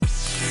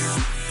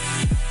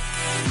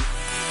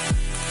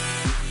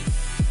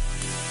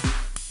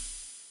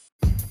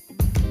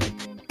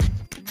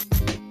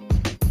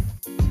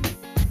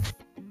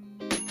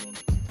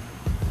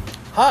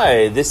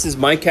Hi, this is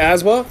Mike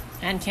Caswell,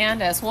 And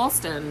Candace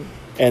Woolston.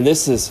 and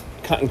this is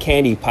Cotton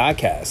Candy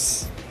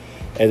Podcasts.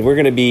 And we're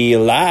going to be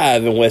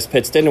live in West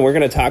Pittston, and we're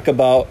going to talk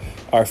about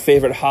our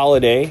favorite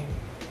holiday.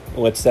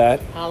 What's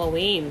that?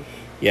 Halloween.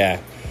 Yeah.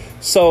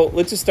 So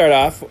let's just start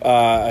off.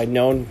 I've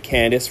known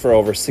Candace for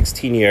over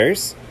 16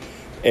 years,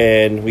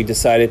 and we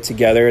decided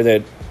together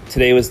that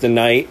today was the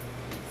night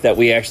that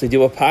we actually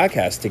do a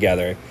podcast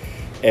together.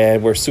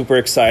 And we're super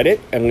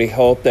excited, and we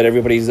hope that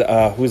everybody's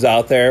who's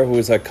out there,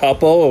 who's a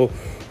couple,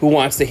 who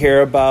wants to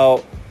hear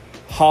about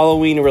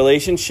Halloween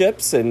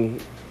relationships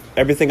and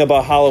everything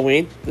about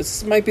Halloween,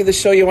 this might be the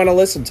show you want to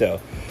listen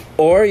to.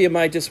 Or you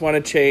might just want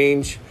to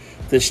change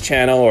this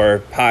channel or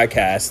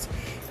podcast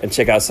and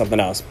check out something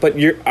else. But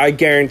I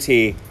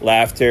guarantee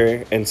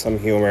laughter and some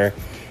humor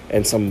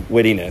and some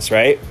wittiness,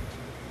 right?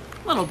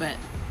 A little bit.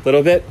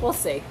 Little bit? We'll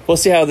see. We'll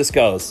see how this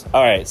goes.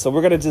 All right, so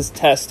we're going to just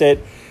test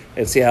it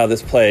and see how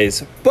this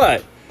plays.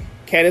 But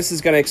Candace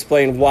is going to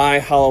explain why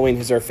Halloween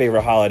is her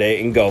favorite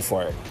holiday, and go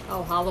for it.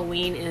 Oh,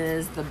 Halloween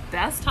is the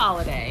best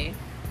holiday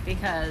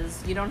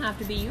because you don't have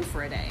to be you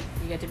for a day.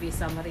 You get to be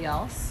somebody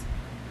else.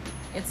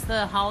 It's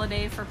the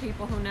holiday for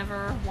people who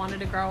never wanted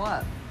to grow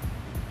up.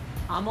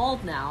 I'm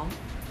old now.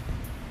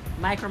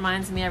 Mike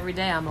reminds me every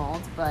day I'm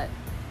old, but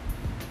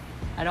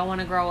I don't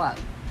want to grow up.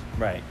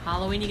 Right.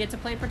 Halloween, you get to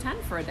play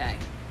pretend for a day.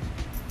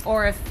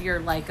 Or if you're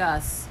like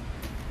us,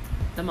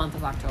 the month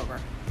of October.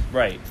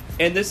 Right.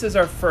 And this is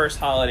our first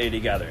holiday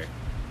together.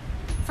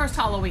 First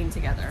Halloween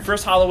together.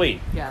 First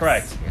Halloween. Yes.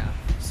 Correct. Yeah.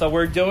 So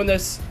we're doing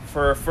this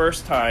for our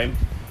first time.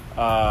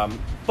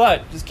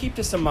 But just keep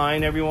this in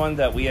mind, everyone,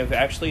 that we have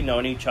actually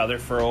known each other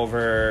for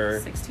over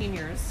 16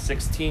 years.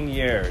 16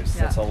 years.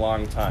 Yeah. That's a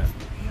long time.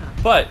 Yeah.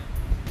 But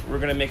we're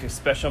going to make a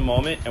special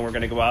moment, and we're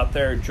going to go out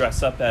there,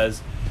 dress up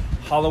as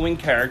Halloween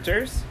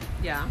characters.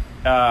 Yeah.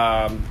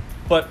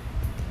 But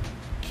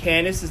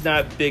Candace is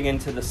not big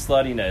into the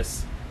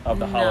sluttiness of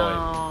the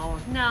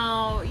Halloween.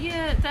 No.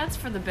 Yeah, that's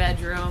for the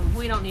bedroom.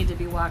 We don't need to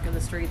be walking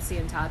the streets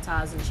seeing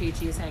tatas and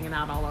chi-chis hanging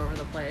out all over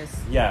the place.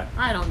 Yeah.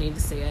 I don't need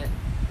to see it.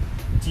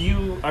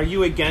 Are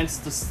you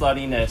against the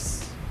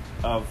sluttiness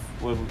of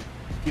when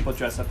people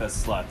dress up as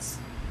sluts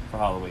for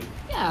Halloween?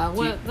 Yeah,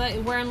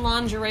 wearing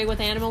lingerie with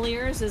animal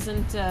ears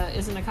isn't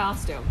a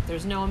costume.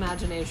 There's no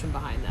imagination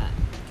behind that.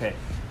 Okay.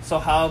 So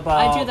how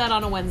about I do that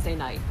on a Wednesday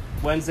night.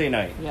 Wednesday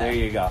night? Yeah. There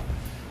you go.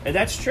 And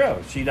that's true.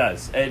 She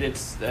does. And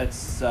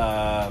that's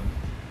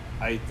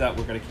I thought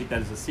we're going to keep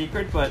that as a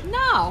secret, but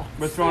No.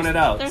 we're throwing it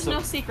out. There's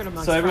no secret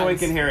amongst So everyone friends.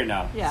 can hear it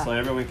now. Yeah. So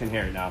everyone can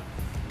hear it now.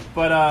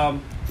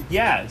 But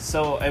yeah,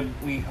 so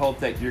we hope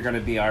that you're going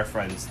to be our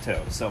friends too.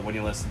 So when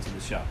you listen to the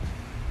show.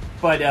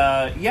 But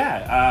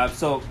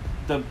so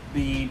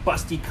the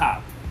busty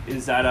cop,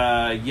 is that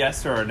a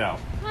yes or a no?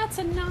 That's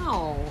a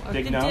no.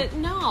 Big no?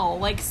 No.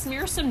 Like,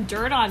 smear some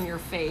dirt on your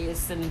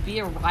face and be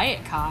a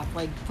riot cop.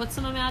 Like, put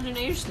some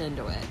imagination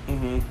into it.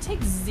 Mm-hmm. It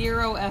takes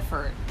zero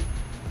effort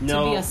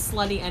No. to be a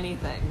slutty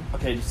anything.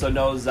 Okay, so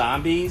no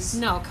zombies?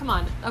 No, come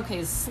on. Okay,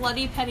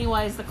 slutty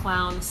Pennywise the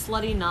Clown,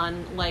 slutty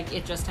nun. Like,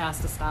 it just has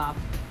to stop.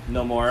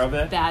 No more of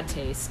it? Bad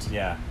taste.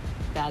 Yeah.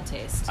 Bad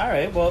taste. All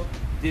right, well,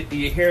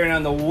 you hear it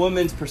on the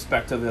woman's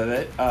perspective of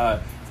it.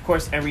 Of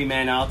course, every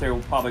man out there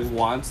probably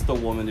wants the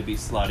woman to be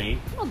slutty.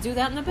 We'll do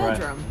that in the Right,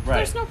 bedroom. right.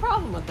 There's no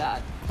problem with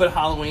that. But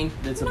Halloween,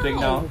 it's a big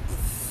no.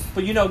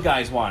 But you know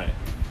guys want it.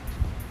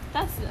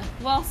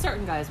 Well,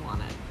 certain guys want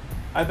it.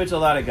 I bet you a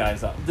lot of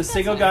guys out. The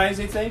single right. guys,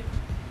 you think?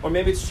 Or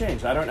maybe it's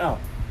changed. I don't know.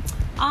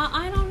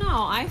 I don't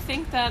know. I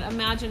think that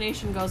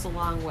imagination goes a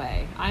long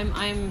way.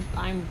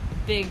 I'm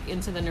big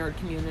into the nerd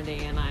community,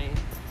 and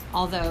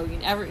although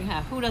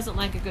who doesn't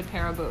like a good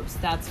pair of boobs?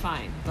 That's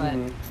fine, but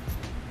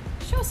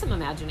show some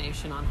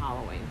imagination on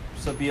Halloween.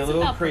 So be a It's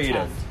little about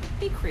creative. pretend.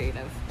 Be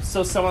creative.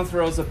 So someone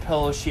throws a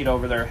pillow sheet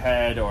over their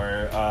head,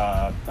 or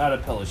not a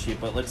pillow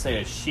sheet, but let's say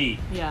a sheet,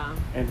 Yeah.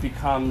 and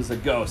becomes a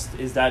ghost.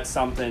 Is that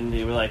something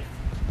you were like,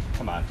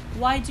 come on?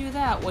 Why do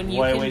that when you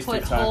Why can waste your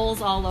put time?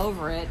 holes all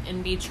over it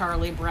and be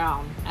Charlie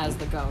Brown as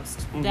the ghost?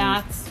 Mm-hmm.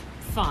 That's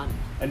fun.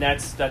 And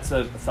that's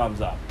a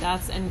thumbs up.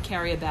 And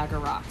carry a bag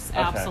of rocks. Okay.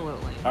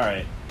 Absolutely. All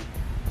right.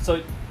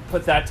 So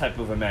put that type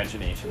of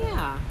imagination in.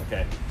 Yeah.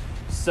 Okay.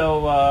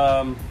 So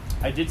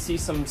I did see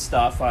some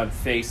stuff on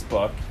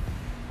Facebook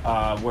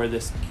where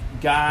this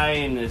guy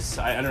and this,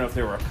 I don't know if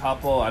they were a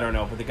couple, I don't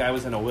know, but the guy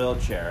was in a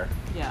wheelchair.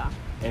 Yeah.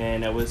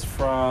 And it was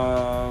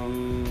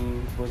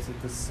from, was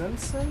it The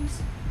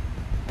Simpsons?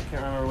 I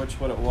can't remember which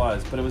one it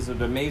was, but it was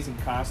an amazing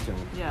costume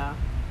Yeah.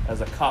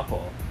 as a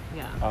couple.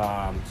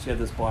 Yeah. She had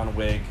this blonde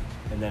wig,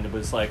 and then it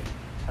was like,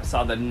 I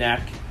saw the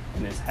neck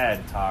and his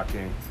head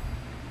talking,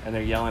 and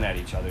they're yelling at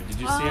each other. Did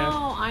you see it?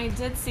 Oh, I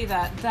did see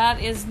that.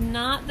 That is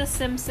not The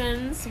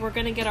Simpsons. We're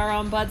going to get our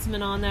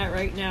ombudsman on that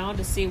right now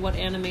to see what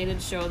animated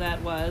show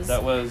that was.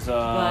 That was,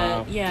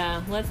 But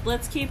yeah,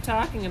 let's keep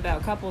talking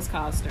about couples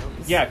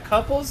costumes. yeah,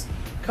 couples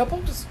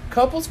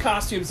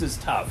costumes is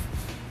tough.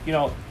 You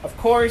know, of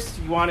course,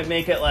 you want to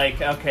make it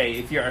like, okay,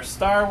 if you're a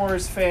Star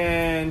Wars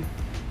fan,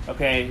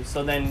 okay,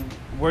 so then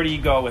where do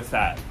you go with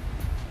that?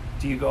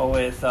 Do you go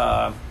with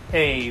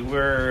hey,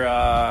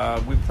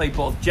 we play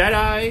both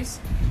Jedis?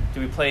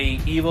 Do we play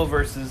evil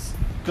versus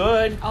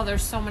good? Oh,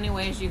 there's so many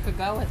ways you could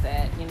go with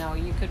it. You know,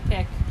 you could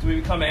pick. Do we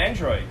become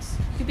androids?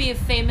 You could be a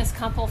famous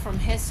couple from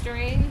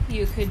history.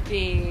 You could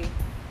be,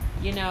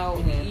 you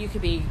know, you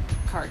could be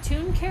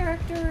cartoon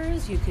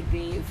characters. You could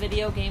be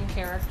video game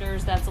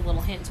characters. That's a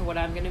little hint to what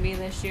I'm going to be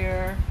this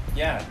year.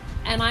 Yeah.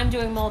 And I'm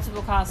doing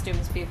multiple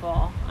costumes,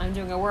 people. I'm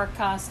doing a work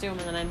costume,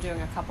 and then I'm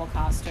doing a couple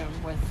costume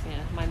with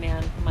my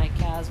man Mike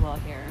Caswell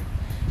here.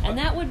 And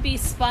that would be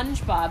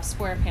SpongeBob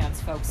SquarePants,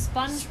 folks.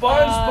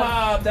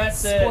 SpongeBob,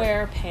 that's it.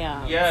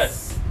 SquarePants.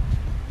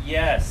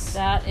 Yes.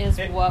 That is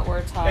what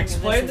we're talking.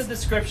 Explain the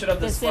description of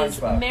the SpongeBob. This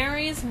is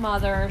Mary's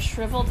mother,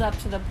 shriveled up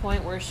to the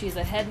point where she's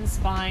a head and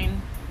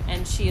spine,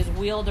 and she is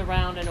wheeled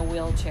around in a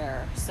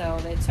wheelchair. So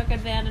they took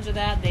advantage of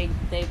that. They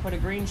put a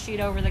green sheet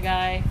over the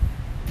guy,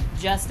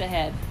 just a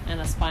head and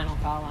a spinal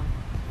column.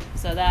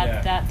 So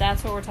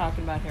that's what we're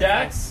talking about here.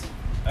 That's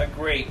a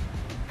great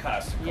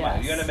costume. Come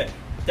on, you gotta admit,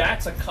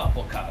 that's a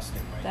couple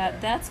costume right there.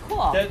 That's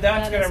cool.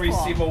 That's gonna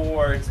receive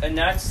awards, and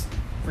that's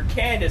for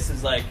Candace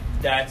is like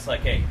that's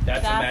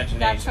imagination.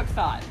 That took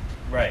thought.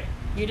 Right.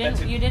 You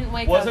didn't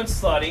wake up. Wasn't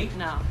slutty.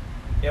 No.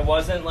 It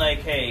wasn't like,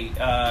 hey,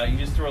 you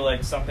just threw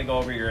like something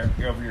over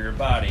your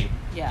body.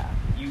 Yeah.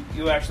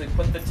 You actually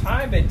put the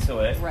time into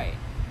it. Right.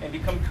 And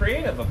become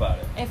creative about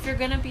it. If you're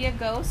gonna be a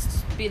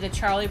ghost, be the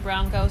Charlie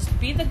Brown ghost.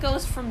 Be the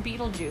ghost from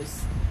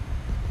Beetlejuice.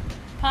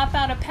 Pop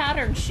out a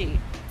pattern sheet,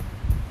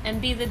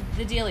 and be the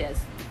Delias.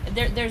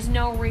 There's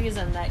no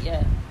reason that you.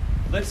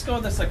 Let's go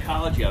with the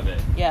psychology of it.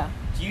 Yeah.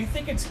 Do you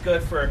think it's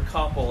good for a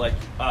couple like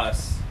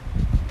us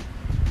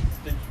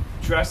to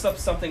dress up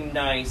something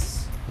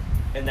nice,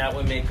 and that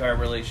would make our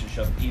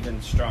relationship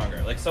even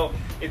stronger? Like, so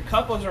if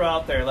couples are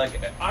out there,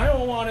 like, I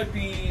don't want to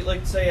be,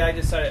 like, say I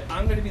decided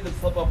I'm going to be the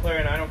football player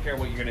and I don't care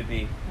what you're going to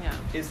be. Yeah.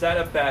 Is that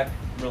a bad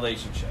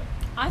relationship?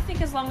 I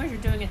think as long as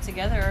you're doing it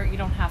together, you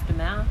don't have to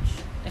match.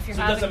 If you're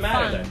having it doesn't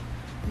matter fun, then.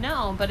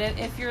 No, but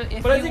if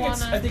I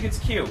think it's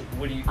cute.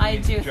 What do you? I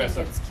do dress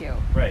think up? it's cute.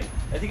 Right.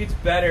 I think it's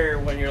better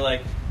when you're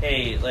like,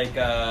 hey, like,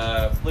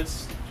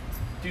 let's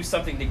do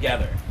something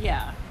together.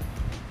 Yeah.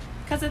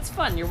 Because it's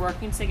fun. You're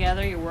working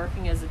together. You're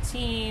working as a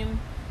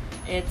team.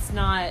 It's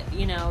not,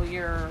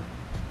 your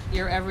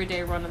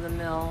everyday run of the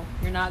mill.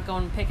 You're not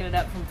going picking it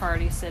up from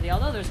Party City.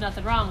 Although there's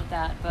nothing wrong with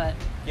that, but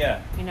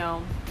yeah,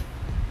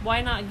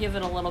 why not give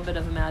it a little bit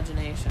of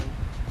imagination?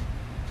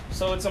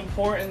 So it's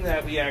important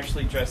that we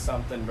actually dress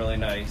something really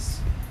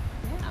nice.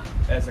 Yeah.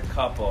 As a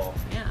couple.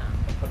 Yeah.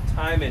 And put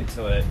time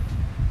into it.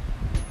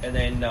 And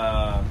then,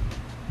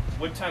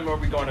 what time are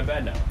we going to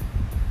bed now?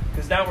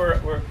 Because now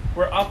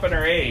we're up in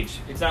our age.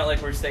 It's not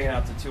like we're staying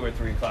out to 2 or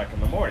 3 o'clock in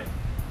the morning.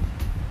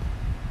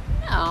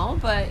 No,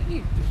 but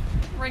you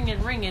ring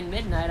in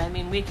midnight. I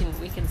mean, we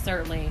can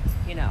certainly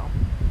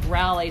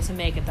rally to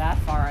make it that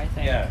far. I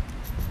think. Yeah.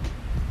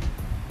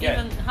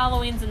 Even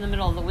Halloween's in the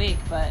middle of the week,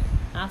 but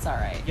that's all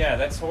right. Yeah,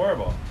 that's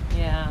horrible.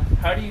 Yeah.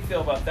 How do you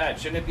feel about that?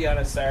 Shouldn't it be on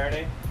a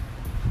Saturday?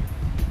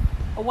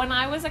 When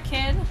I was a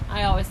kid,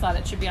 I always thought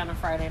it should be on a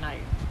Friday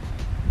night.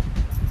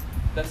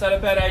 That's not a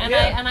bad idea.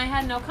 And I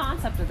had no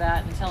concept of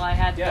that until I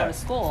had to go to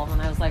school,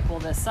 and I was like, well,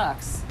 this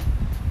sucks.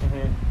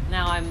 Mm-hmm.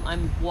 Now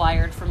I'm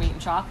wired from eating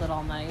chocolate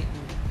all night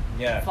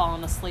and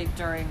falling asleep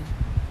during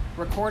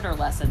recorder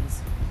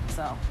lessons.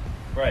 So.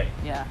 Right.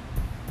 Yeah.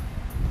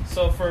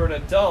 So for an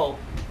adult,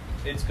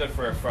 it's good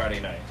for a Friday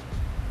night.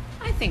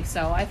 I think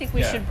so. I think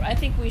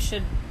we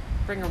should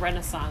bring a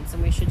renaissance,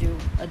 and we should do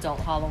adult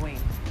Halloween.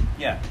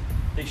 Yeah.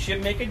 They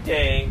should make a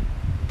day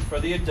for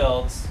the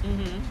adults.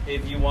 Mm-hmm.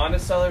 If you want to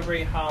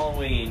celebrate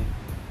Halloween,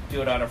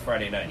 do it on a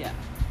Friday night. Yeah.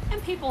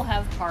 And people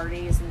have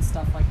parties and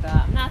stuff like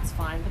that, and that's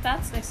fine, but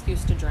that's an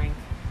excuse to drink.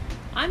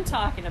 I'm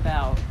talking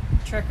about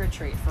trick or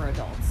treat for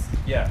adults.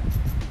 Yeah.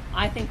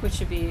 I think it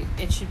should be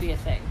a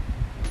thing.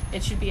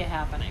 It should be a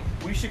happening.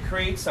 We should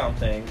create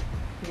something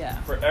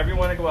for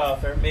everyone to go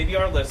out there, maybe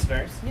our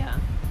listeners,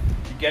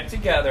 to get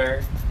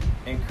together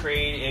and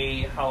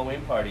create a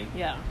Halloween party.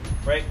 Yeah.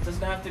 Right? It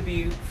doesn't have to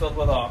be filled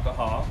with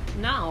alcohol.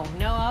 No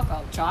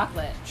alcohol.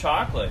 Chocolate.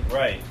 Chocolate,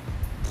 right.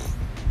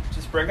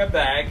 Just bring a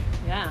bag.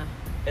 Yeah.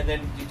 And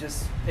then you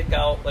just pick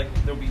out, like,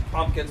 there'll be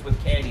pumpkins with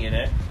candy in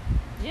it.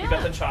 Yeah. You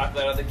got the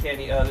chocolate out of the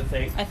candy, the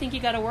thing. I think you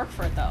got to work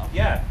for it, though.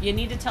 Yeah. You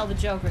need to tell the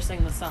joke or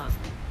sing the song.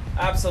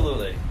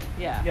 Absolutely.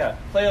 Yeah. Yeah.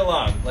 Play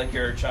along like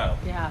you're a child.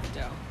 You have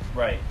to.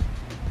 Right.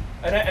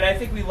 And I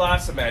think we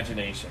lost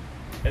imagination.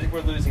 I think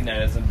we're losing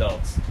that as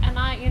adults.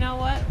 And you know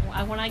what?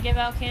 When I give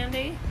out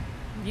candy,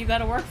 you got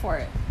to work for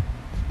it.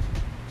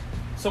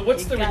 So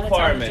what's the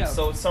requirement?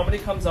 So somebody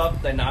comes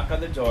up, they knock on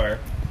the door.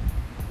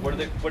 What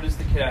does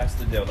the kid has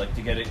to do? Like,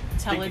 to get it?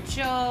 Tell a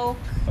joke.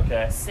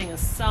 Okay. Sing a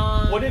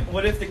song.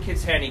 What if the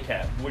kid's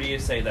handicapped? What do you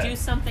say then? Do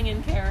something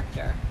in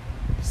character.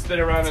 Spin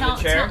around in the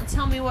chair?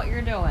 Tell me what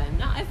you're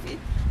doing.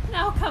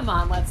 No, come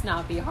on. Let's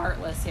not be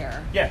heartless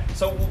here. Yeah.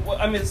 So,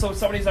 so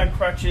somebody's on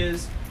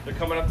crutches. They're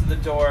coming up to the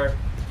door.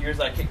 You're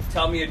like, hey,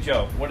 tell me a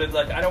joke.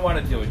 I don't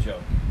want to do a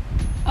joke.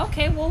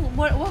 Okay, well,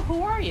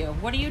 who are you?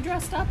 What are you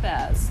dressed up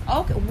as?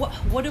 Okay,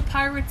 what do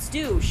pirates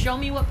do? Show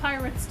me what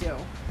pirates do.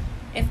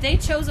 If they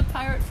chose a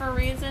pirate for a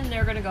reason,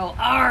 they're going to go,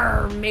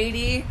 "Arr,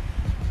 matey,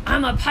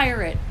 I'm a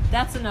pirate."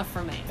 That's enough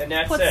for me. And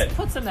that's it.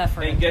 Put some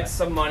effort And into get it.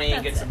 some money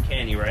and That's get some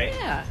candy, right?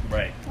 Yeah.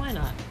 Right. Why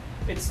not?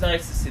 It's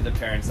nice to see the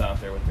parents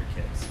out there with their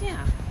kids.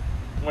 Yeah.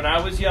 When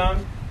I was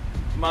young,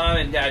 Mom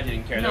and Dad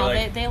didn't care. No,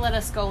 They're like, they let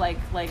us go like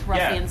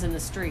ruffians in the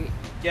street.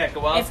 yeah,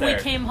 go out If there.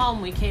 we came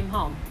home, we came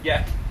home.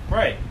 Yeah,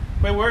 right.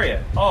 Where were you?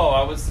 Oh,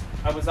 I was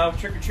out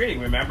trick or treating.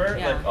 Remember?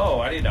 Yeah. Like,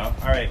 oh, I didn't know.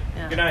 All right.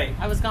 Yeah. Good night.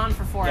 I was gone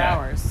for 4 Yeah.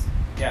 hours.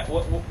 Yeah.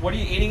 What are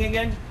you eating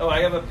again? Oh,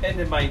 I have a pin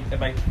in my.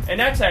 And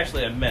that's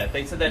actually a myth.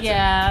 They said that's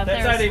Yeah,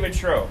 that's there's- not even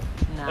true.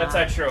 Nah. That's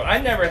not true. I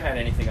never had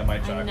anything on my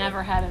chocolate. I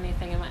never had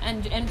anything in my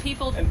and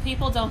people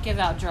don't give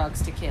out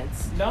drugs to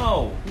kids.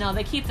 No. No,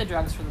 they keep the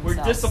drugs for We're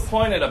themselves.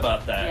 disappointed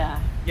about that. Yeah.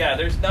 Yeah.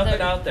 There's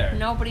nothing out there.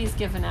 Nobody's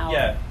giving out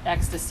Yeah.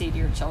 ecstasy to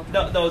your children.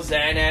 No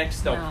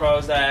Xanax, no No.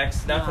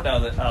 Prozacs, nothing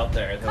No. out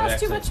there. It costs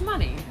too much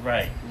money.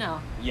 Right. No,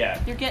 Yeah.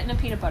 you're getting a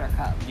peanut butter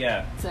cup.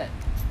 Yeah. That's it.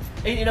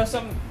 And you know,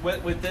 something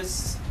with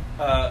this,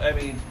 I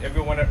mean,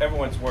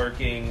 everyone's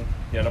working.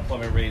 The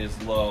unemployment rate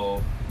is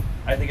low.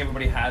 I think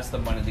everybody has the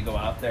money to go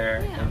out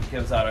there Yeah. and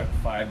gives out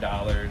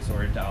 $5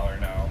 or $1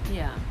 now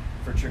Yeah.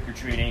 for trick or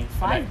treating.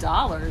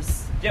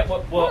 $5. Yeah.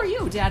 Well, Who are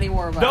you, Daddy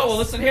Warbucks? No. Well,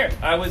 listen here.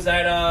 I was up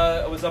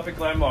at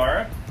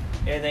Glenmora,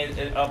 and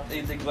they up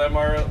at the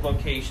Glenmora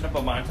location up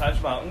on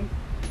Montage Mountain.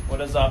 When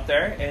I was up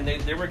there, and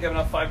they were giving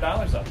out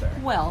 $5 up there.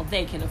 Well,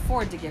 they can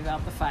afford to give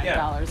out the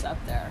 $5 up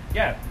there.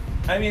 Yeah.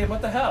 I mean,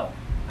 what the hell?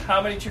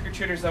 How many trick or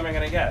treaters am I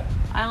gonna get?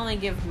 I only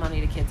give money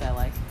to kids I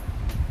like.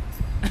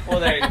 Well,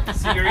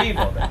 see, you're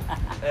evil then.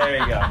 There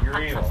you go.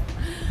 You're evil.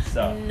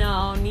 So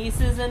No,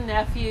 nieces and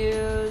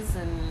nephews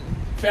and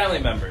family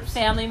members.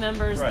 family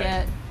members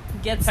Right.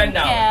 get some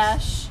 $10.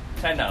 cash.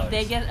 $10.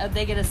 They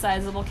get a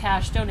sizable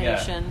cash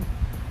donation,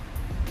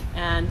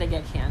 and they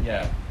get candy.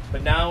 Yeah,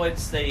 but now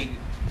it's they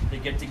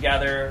get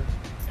together,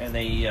 and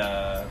they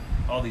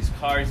all these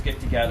cars get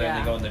together. Yeah.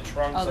 And they go in the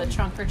trunks. Oh, the of-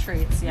 trunk or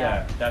treats.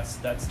 Yeah. That's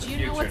the Do you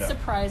future. know what's now.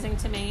 surprising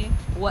to me?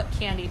 What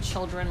candy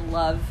children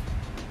love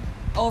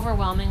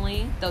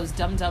overwhelmingly? Those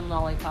dum-dum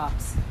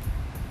lollipops.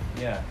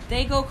 Yeah.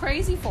 They go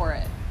crazy for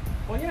it.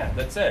 Well, yeah,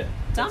 that's it.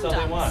 That's all they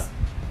Dum-dums. want.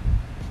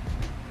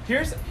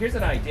 Here's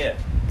an idea.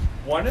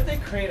 Why don't they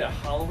create a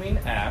Halloween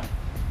app,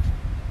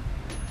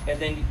 and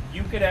then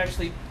you could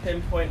actually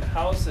pinpoint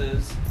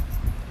houses.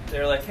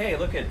 They're like, hey,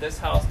 look at this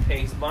house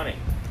pays money.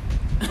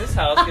 This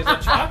house gives a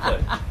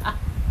chocolate,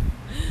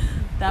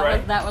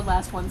 Right. That would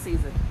last one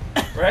season.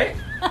 right?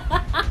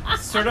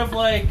 Sort of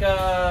like,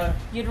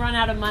 You'd run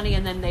out of money,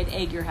 and then they'd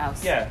egg your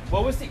house. yeah.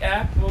 What was the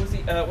app?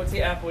 What's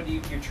the app when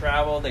you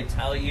travel? They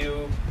tell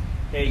you,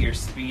 hey, you're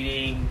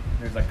speeding.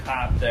 There's a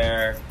cop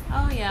there.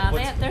 Oh yeah,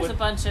 there's what- a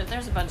bunch of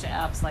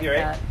apps like You're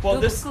right. that.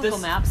 Well, Google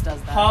this Maps does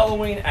that.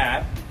 Halloween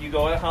app. You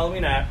go on a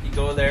Halloween app. You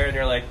go there, and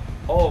they're like,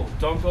 "Oh,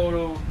 don't go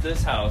to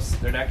this house.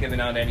 They're not giving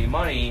out any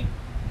money."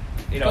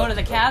 You know, Go to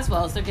the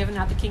Caswells. They're giving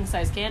out the king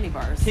size candy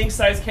bars. king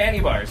size candy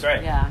bars,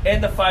 right? Yeah.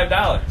 And the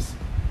 $5.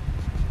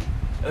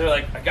 And they're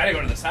like, "I gotta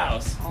go to this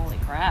house," Holy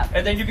crap!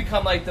 and then you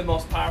become like the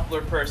most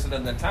popular person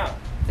in the town.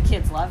 The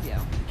kids love you.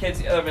 The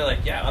kids, they'll be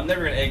like, "Yeah, I'm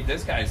never gonna egg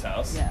this guy's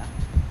house. Yeah.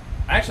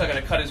 Actually, I'm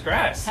gonna cut his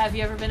grass." Have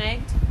you ever been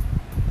egged?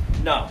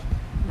 No.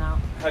 No.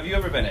 Have you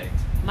ever been egged?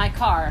 My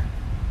car.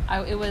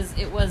 I was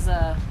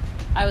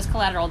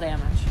collateral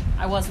damage.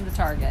 I wasn't the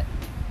target.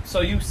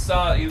 So you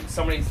saw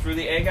somebody threw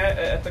the egg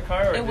at the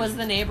car? Or It was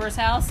the neighbor's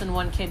house, and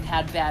one kid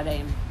had bad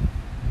aim.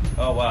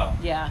 Oh wow.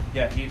 Yeah.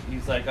 Yeah,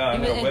 he's like, oh,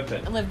 I'm gonna whip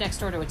it. I lived next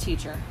door to a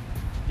teacher.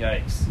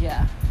 Yikes.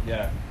 Yeah.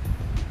 Yeah.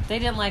 They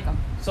didn't like him.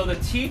 So the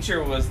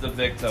teacher was the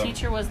victim.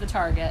 Teacher was the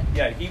target.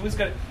 Yeah, he was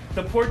gonna.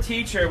 The poor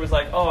teacher was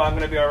like, "Oh, I'm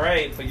gonna be all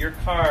right," but your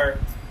car,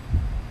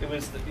 it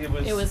was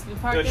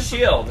parked the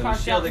shield. It was parked out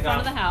in shielding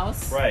front off. of the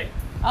house. Right.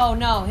 Oh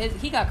no,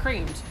 he got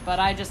creamed, but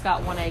I just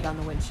got one egg on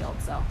the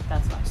windshield, so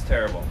that's fine. It's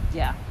terrible.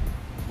 Yeah,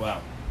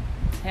 Wow.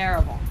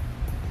 terrible.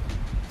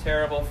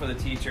 Terrible for the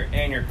teacher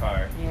and your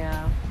car.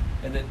 Yeah.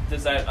 And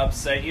does that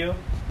upset you?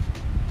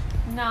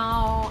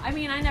 No, I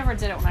mean I never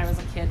did it when I was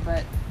a kid,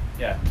 but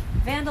Yeah.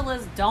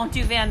 vandalism. Don't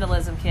do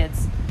vandalism,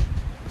 kids.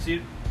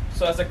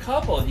 So as a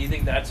couple, do you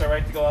think that's all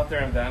right to go out there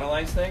and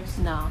vandalize things?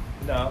 No.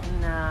 No.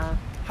 Nah.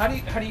 How do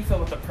you feel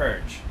about the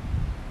purge?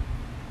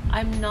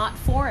 I'm not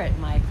for it,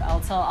 Mike.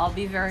 I'll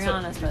be very So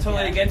honest you're with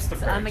totally you. against the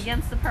So I'm purge.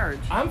 against the purge.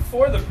 I'm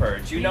for the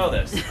purge. You know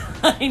this.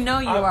 I know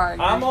you are.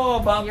 I'm all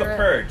about the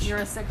purge. You're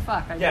a sick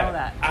fuck. I know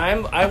that.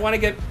 I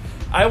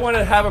want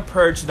to have a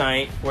purge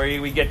night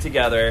where we get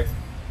together,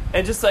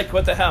 and just like,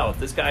 what the hell?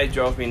 This guy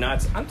drove me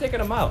nuts. I'm taking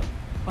him out.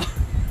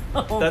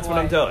 Oh, That's what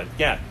boy. I'm doing.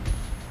 Yeah.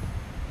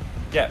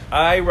 Yeah.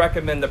 I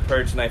recommend the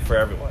purge night for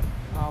everyone.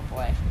 Oh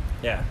boy,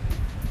 Yeah.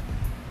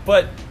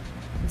 But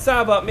it's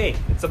not about me.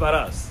 It's about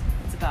us.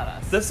 it's about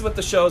us. This is what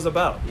the show is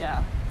about.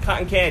 Yeah,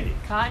 Cotton candy.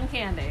 cotton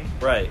candy.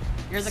 Right.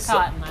 You're the So-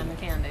 cotton. I'm the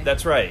candy.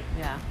 That's right.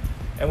 Yeah.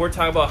 And we're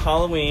talking about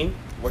Halloween.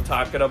 We're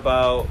talking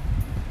about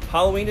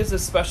Halloween is a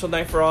special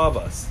night for all of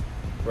us.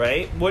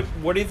 right? What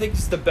do you think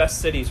is the best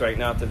cities right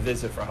now to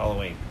visit for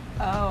Halloween?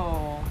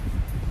 Oh,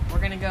 we're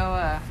gonna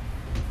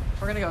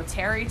go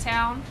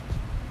Tarrytown.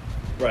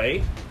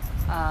 Right?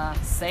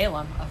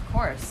 Salem, of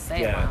course.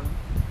 Salem. Yeah.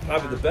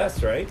 Probably the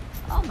best, right?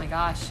 Oh my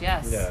gosh,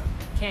 yes. Yeah.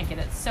 Can't get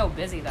it. So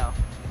busy though.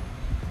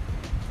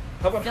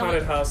 How about Philly.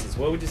 haunted houses?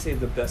 What would you say are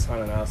the best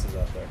haunted houses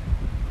out there?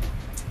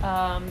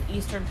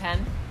 Eastern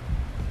Penn.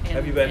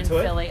 Have you been to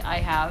it? Philly, I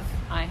have.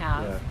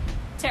 Yeah.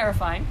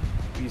 Terrifying.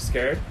 Are you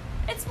scared?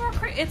 It's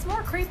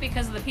more creepy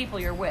because of the people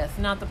you're with,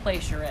 not the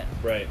place you're in.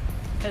 Right.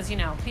 Because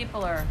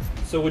people are.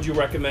 So would you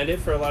recommend it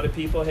for a lot of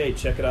people? Hey,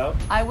 check it out.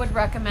 I would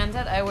recommend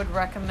it. I would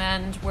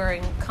recommend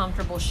wearing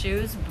comfortable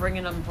shoes, bring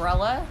an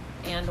umbrella,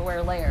 and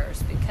wear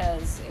layers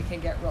because it can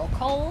get real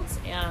cold,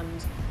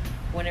 and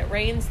when it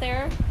rains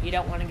there, you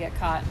don't want to get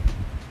caught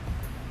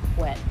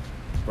wet.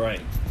 Right.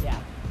 Yeah.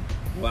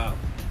 Wow.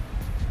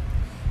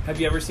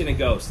 Have you ever seen a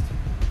ghost?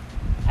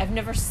 I've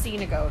never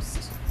seen a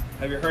ghost.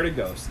 Have you heard a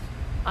ghost?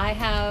 I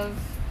have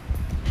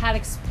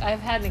I've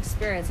had an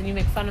experience, and you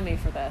make fun of me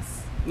for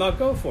this. No,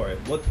 go for it.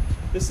 What?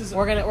 This is.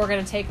 We're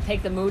gonna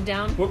take the mood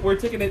down. We're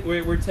taking it.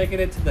 We're taking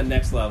it to the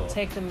next level.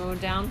 Take the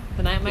mood down.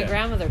 The night my Yeah.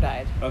 grandmother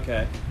died.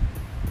 Okay.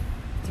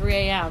 3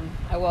 a.m.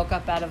 I woke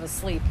up out of a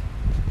sleep.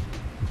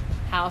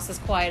 House as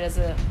quiet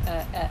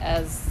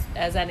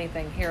as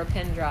anything. Hear a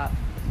pin drop.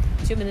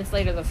 2 minutes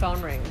later, the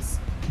phone rings.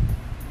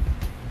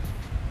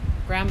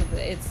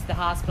 It's the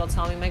hospital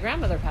telling me my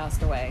grandmother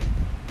passed away,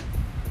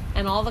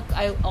 and all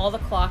the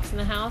clocks in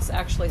the house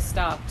actually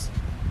stopped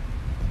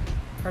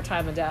her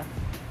time of death.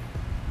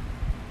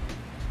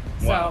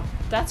 Wow. So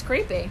that's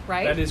creepy,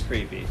 right? That is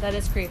creepy. That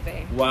is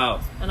creepy. Wow.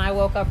 And I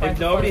woke up right If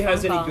before nobody the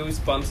has phone any call.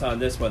 goosebumps on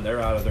this one, they're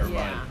out of their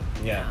Yeah.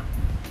 mind.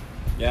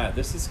 Yeah,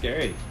 this is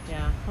scary.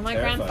 Yeah. Well, my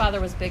Terrifying.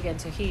 grandfather was big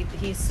into. He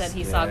said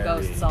he saw Scary.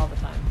 ghosts all the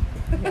time.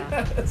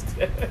 Yeah.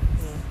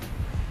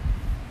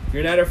 If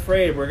you're not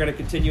afraid, we're going to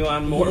continue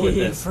on more with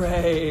this.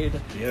 Afraid.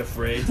 Be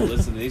afraid to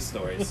listen to these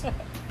stories.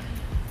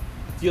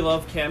 Do you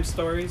love camp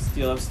stories? Do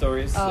you love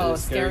stories? Oh,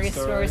 scary scary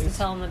stories to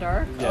tell in the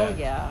dark? Yeah. Oh,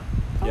 yeah.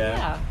 Oh, Yeah.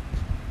 yeah.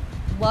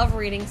 Love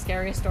reading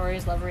scary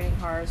stories, love reading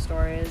horror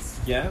stories.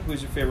 Yeah?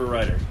 Who's your favorite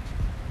writer?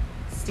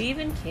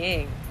 Stephen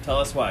King. Tell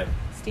us why.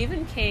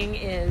 Stephen King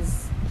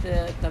is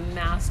the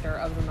master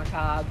of the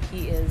macabre.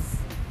 He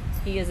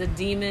is a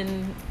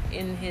demon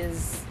in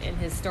his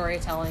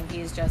storytelling.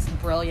 He's just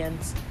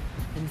brilliant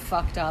and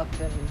fucked up,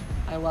 and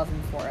I love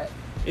him for it.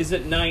 Is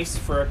it nice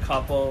for a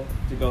couple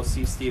to go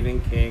see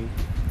Stephen King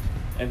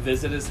and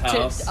visit his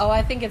house?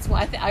 I think it's.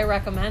 I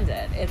recommend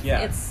it.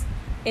 Yeah.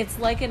 It's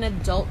like an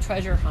adult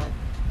treasure hunt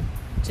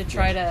to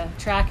try to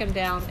track him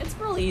down. It's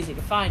real easy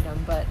to find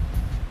him, but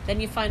then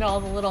you find all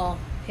the little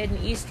hidden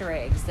Easter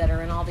eggs that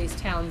are in all these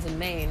towns in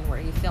Maine where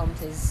he filmed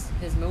his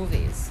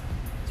movies.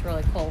 It's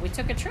really cool. We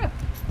took a trip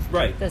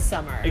Right. this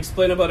summer.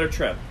 Explain about our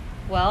trip.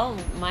 Well,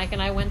 Mike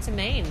and I went to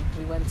Maine.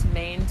 We went to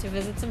Maine to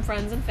visit some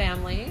friends and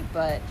family,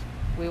 but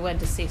we went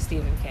to see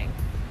Stephen King.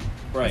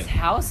 Right. His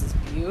house is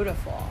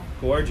beautiful.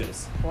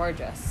 Gorgeous.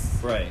 Gorgeous.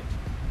 Right.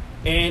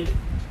 And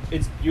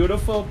it's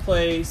beautiful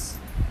place.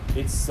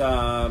 It's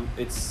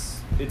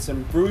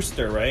in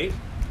Brewster, right?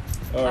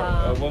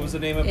 Or what was the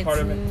name of part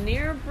of it? It's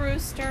near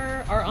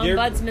Brewster. Our Near-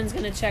 ombudsman's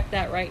going to check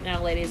that right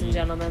now, ladies and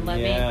gentlemen.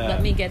 Yeah.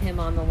 Let me get him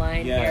on the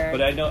line Yeah, here.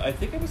 but I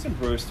think it was in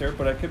Brewster,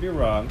 but I could be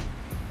wrong.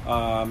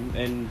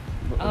 And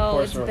of Oh,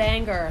 course, it's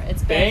Bangor.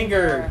 It's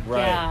Bangor, right.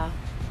 Yeah.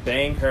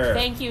 Bangor.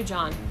 Thank you,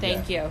 John.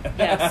 Thank Yeah. you.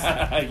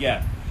 Yes.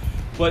 Yeah,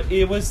 but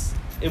it was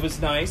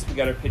nice. We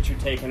got our picture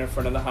taken in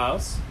front of the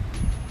house.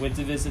 Went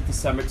to visit the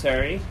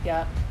cemetery.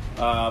 Yeah.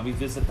 We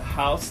visited the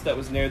house that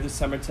was near the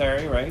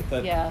cemetery, right?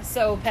 Yeah.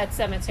 So Pet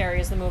Cemetery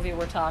is the movie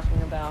we're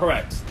talking about.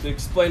 Correct. To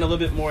explain a little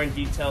bit more in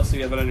detail so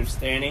you have an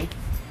understanding.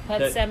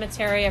 Pet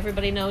Cemetery,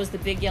 everybody knows the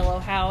big yellow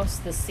house,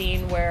 the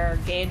scene where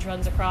Gage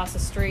runs across the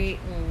street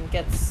and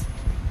gets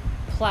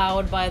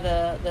plowed by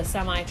the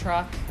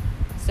semi-truck.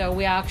 So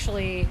we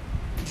actually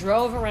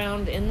drove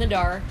around in the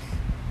dark.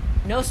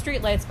 No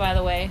streetlights, by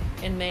the way,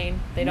 in Maine.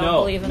 They don't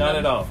believe in none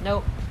them. at all.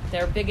 Nope.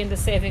 They're big into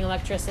saving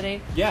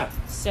electricity. Yeah.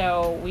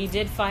 So we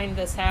did find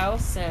this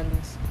house, and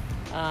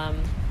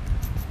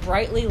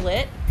brightly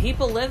lit,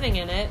 people living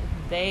in it.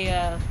 They,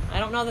 I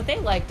don't know that they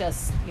liked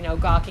us,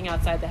 gawking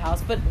outside the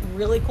house, but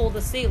really cool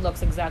to see. It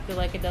looks exactly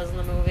like it does in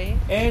the movie.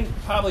 And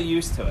probably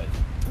used to it.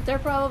 They're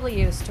probably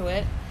used to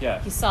it. Yeah.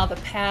 He saw the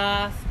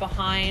path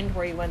behind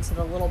where he went to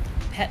the little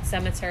pet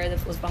cemetery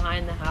that was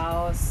behind the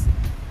house.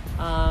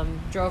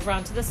 Drove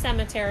around to the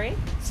cemetery.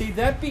 See,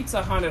 that beats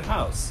a haunted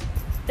house.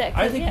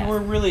 I think we're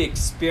really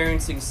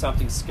experiencing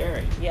something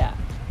scary Yeah.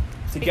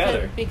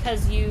 together.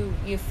 Because you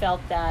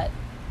felt that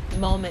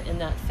moment in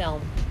that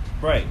film.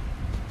 Right.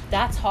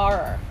 That's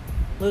horror.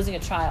 Losing a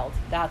child,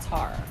 that's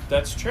horror.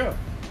 That's true.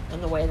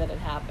 And the way that it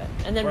happened.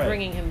 And then Right.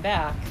 bringing him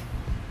back.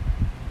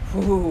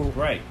 Whew.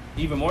 Right.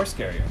 Even more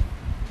scarier.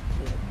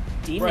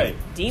 demony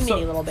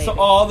little baby. So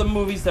all the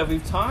movies that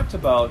we've talked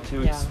about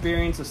to Yeah.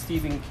 experience a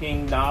Stephen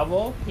King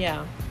novel,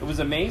 Yeah. it was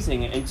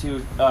amazing, and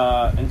to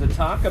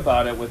talk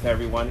about it with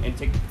everyone and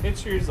take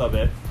pictures of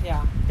it.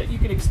 Yeah. That you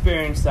can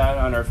experience that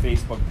on our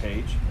Facebook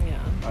page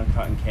Yeah. on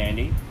Cotton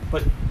Candy.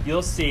 But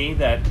you'll see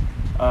that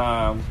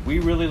we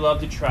really love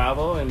to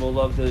travel and we'll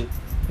love to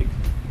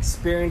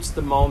experience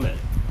the moment.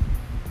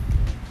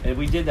 And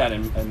we did that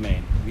in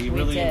Maine. We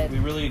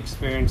really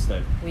experienced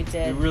it. We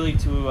did. We really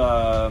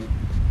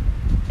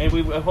and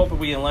we hope that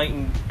we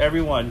enlighten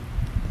everyone.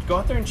 Go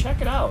out there and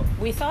check it out.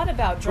 We thought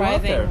about Go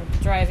out there.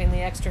 driving the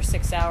extra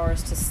 6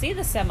 hours to see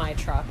the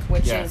semi-truck,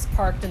 which Yeah. is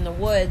parked in the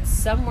woods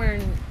somewhere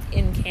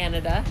in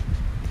Canada,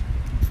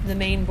 the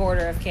main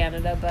border of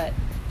Canada. But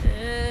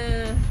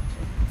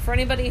for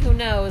anybody who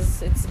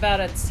knows, it's about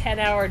a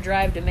 10-hour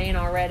drive to Maine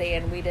already,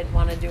 and we didn't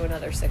want to do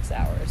another 6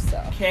 hours.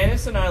 So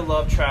Candace and I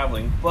love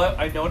traveling, but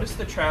I noticed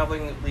the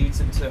traveling leads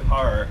into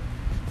horror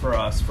for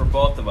us, for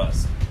both of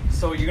us.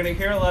 So you're going to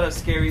hear a lot of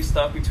scary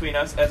stuff between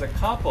us as a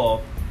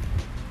couple.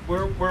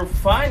 We're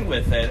fine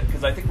with it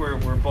because I think we're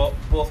both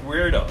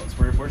weirdos.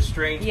 We're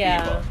strange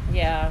people.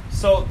 Yeah.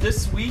 So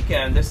this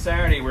weekend, this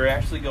Saturday, we're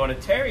actually going to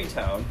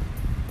Tarrytown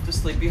to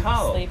Sleepy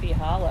Hollow. Sleepy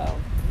Hollow.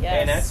 Yes.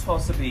 And that's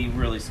supposed to be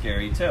really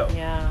scary too.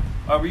 Yeah.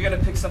 Are we going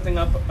to pick something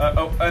up?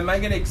 Am I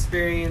going to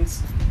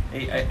experience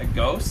a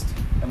ghost?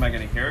 Am I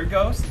going to hear a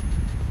ghost?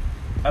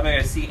 Am I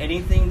going to see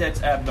anything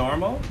that's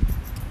abnormal?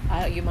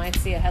 You might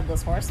see a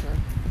headless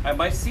horseman. I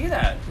might see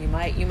that. You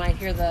might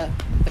hear the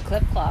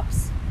clip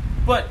clops.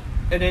 But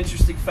an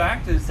interesting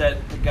fact is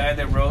that the guy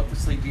that wrote The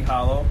Sleepy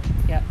Hollow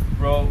Yep.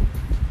 wrote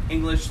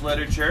English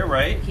literature,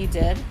 right? He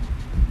did.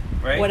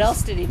 Right. What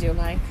else did he do,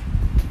 Mike?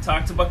 He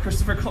talked about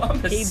Christopher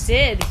Columbus. He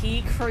did.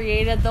 He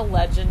created the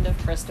legend of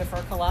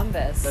Christopher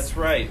Columbus. That's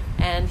right.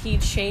 And he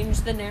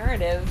changed the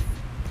narrative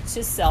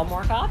to sell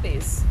more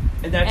copies.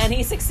 And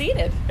he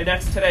succeeded. And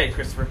that's today,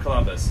 Christopher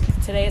Columbus.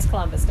 Today is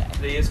Columbus Day.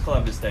 Today is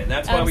Columbus Day. And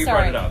that's why I'm we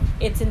sorry. brought it up.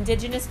 It's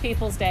Indigenous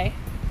Peoples Day.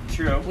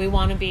 True. We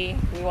want to be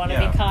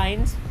Yeah.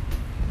 kind.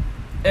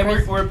 And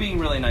we're being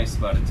really nice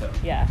about it too.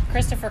 Yeah,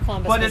 Christopher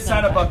Columbus. But was it's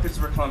not kind. about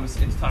Christopher Columbus.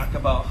 It's talk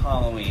about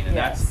Halloween, and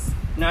Yes.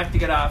 that's not to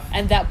get off.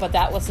 But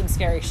that was some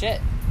scary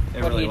shit.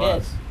 It what really he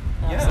was.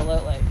 did. Yeah.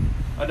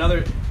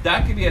 Absolutely.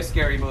 That could be a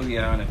scary movie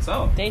on its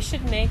own. They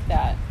should make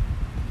that.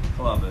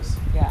 Columbus.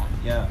 Yeah.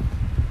 Yeah.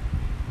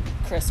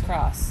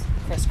 Crisscross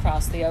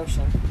the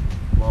ocean.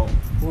 Whoa.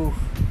 Ooh.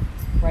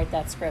 Write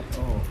that script.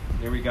 Oh,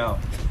 here we go.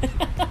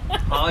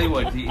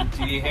 Hollywood. Do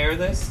you hear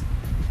this?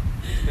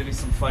 It's gonna be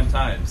some fun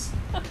times.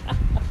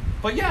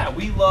 But yeah,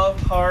 we love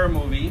horror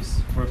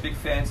movies. We're big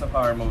fans of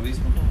horror movies.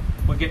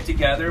 We'll get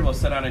together. We'll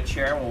sit on a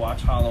chair. We'll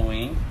watch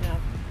Halloween. Yeah.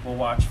 We'll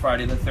watch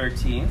Friday the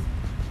 13th.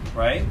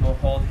 Right? We'll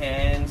hold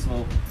hands.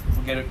 We'll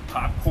get a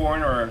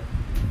popcorn, or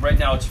right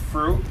now it's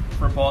fruit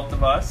for both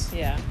of us.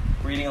 Yeah.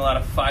 We're eating a lot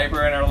of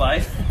fiber in our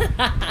life.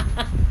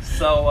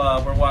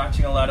 So we're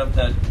watching a lot of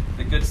the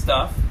good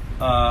stuff.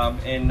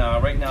 And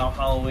right now,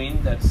 Halloween,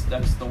 that's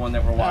the one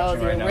that we're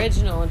watching right now. Oh, the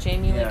original,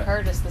 Jamie Lee Yeah.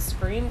 Curtis, the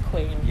Scream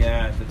Queen.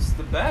 Yeah, that's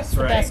the best,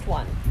 The right? best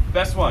one.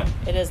 Best one.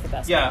 It is the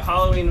best Yeah, one.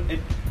 Halloween.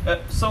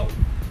 So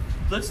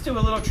let's do a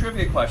little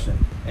trivia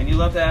question. And you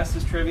love to ask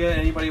this trivia.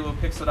 Anybody who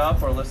picks it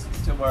up or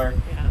listens to our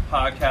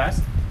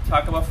podcast,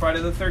 talk about Friday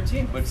the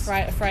 13th. Which,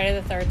 Friday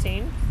the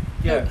 13th?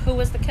 Yeah. Who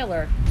was the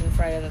killer in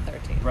Friday the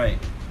 13th? Right.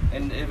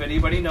 And if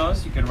anybody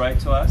knows, you can write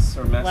to us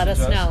or message us.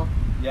 Let us know.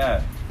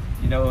 Yeah.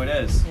 You know who it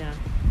is. Yeah.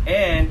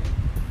 And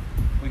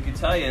we could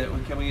tell you,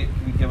 can we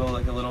give a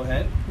little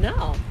hint?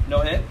 No.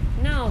 No hint?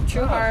 No,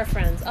 True Oh. Horror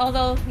Friends.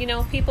 Although,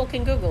 people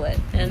can Google it.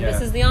 And this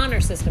Yeah. is the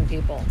honor system,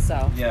 people.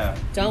 So Yeah.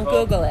 don't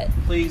People, Google it.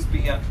 Please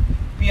be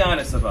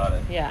honest about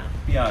it. Yeah.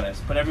 Be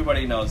honest. But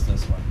everybody knows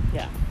this one.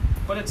 Yeah.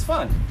 But it's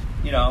fun,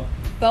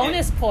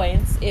 Bonus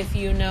points if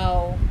you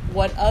know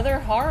what other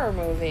horror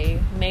movie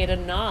made a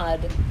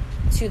nod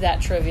to that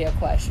trivia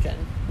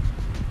question.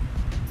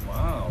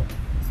 Wow.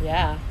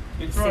 Yeah.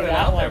 You're See throwing it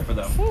that out one. there for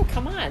them. Phew,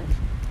 come on.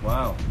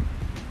 Wow.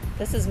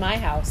 This is my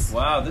house.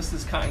 Wow, this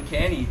is cotton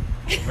candy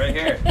right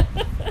here.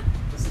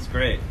 This is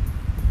great.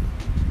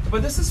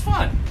 But this is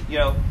fun,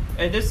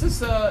 and this is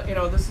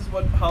this is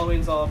what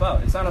Halloween's all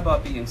about. It's not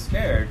about being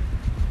scared.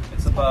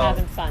 It's about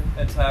having fun.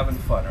 It's having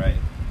fun, right?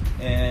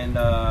 And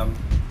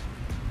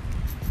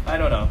I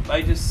don't know.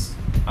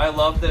 I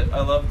love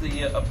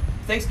the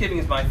Thanksgiving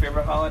is my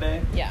favorite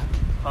holiday. Yeah.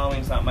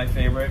 Halloween's not my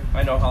favorite.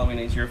 I know Halloween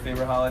is your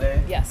favorite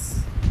holiday.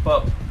 Yes.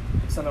 But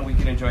it's something we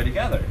can enjoy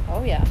together.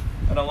 Oh, yeah.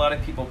 And a lot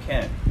of people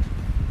can.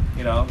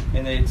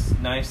 And it's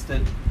nice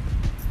to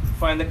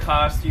find the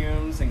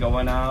costumes and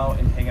going out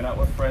and hanging out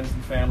with friends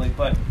and family.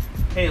 But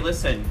hey,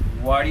 listen,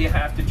 why do you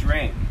have to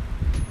drink?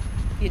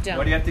 You don't.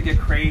 Why do you have to get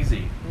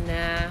crazy?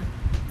 Nah.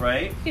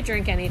 Right? You can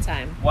drink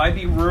anytime. Why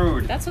be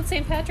rude? That's what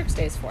St. Patrick's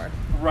Day is for.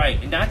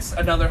 Right, and that's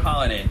another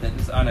holiday that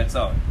is on its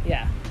own.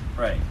 Yeah.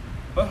 Right.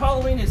 But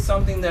Halloween is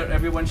something that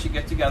everyone should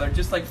get together,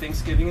 just like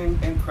Thanksgiving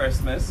and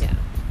Christmas. Yeah.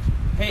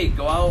 Hey,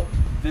 go out,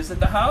 visit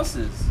the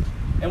houses.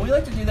 And we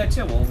like to do that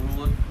too.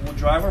 We'll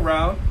drive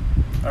around,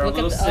 our Look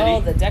little at city.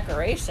 the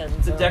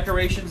decorations. The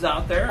decorations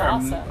out there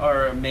Awesome.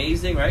 are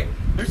amazing, right?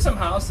 There's some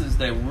houses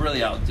that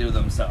really outdo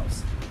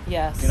themselves.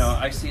 Yes. You know,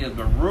 I see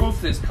the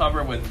roof is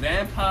covered with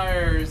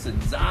vampires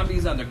and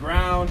zombies on the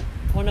ground.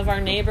 One of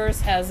our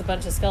neighbors has a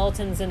bunch of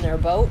skeletons in their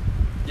boat,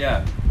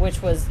 Yeah.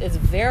 which is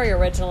very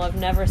original. I've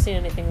never seen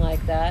anything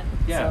like that.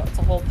 Yeah. So it's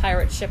a whole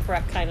pirate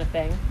shipwreck kind of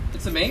thing.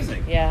 It's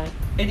amazing. Yeah.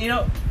 And, you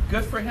know,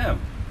 good for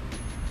him.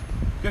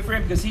 Good for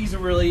him because he's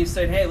really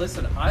said, hey,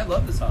 listen, I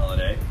love this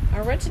holiday.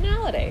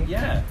 Originality.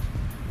 Yeah.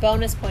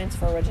 Bonus points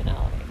for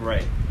originality.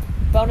 Right.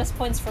 Bonus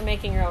points for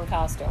making your own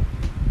costume.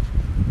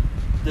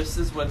 This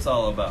is what it's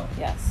all about.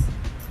 Yes.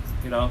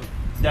 You know,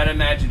 that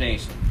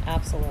imagination.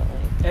 Absolutely.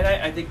 And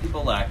I think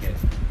people lack it.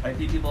 I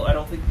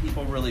don't think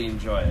people really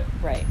enjoy it.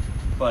 Right.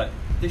 But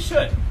they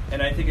should.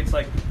 And I think it's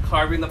like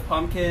carving the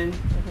pumpkin,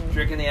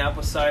 drinking the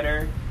apple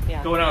cider,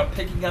 Yeah. going out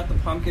picking out the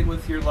pumpkin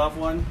with your loved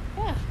one,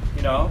 Yeah.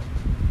 you know,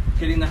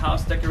 getting the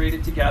house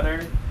decorated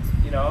together,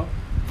 you know,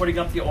 putting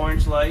up the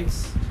orange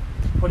lights,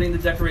 putting the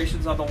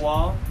decorations on the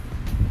wall.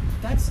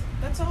 That's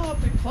all a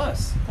big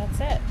plus. That's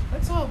it.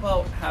 That's all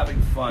about having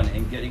fun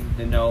and getting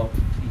to know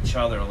each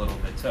other a little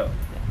bit too.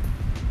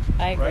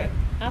 I agree. Right?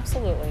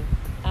 Absolutely.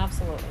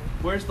 Absolutely.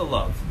 Where's the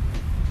love?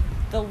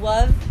 The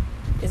love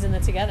is in the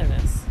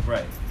togetherness.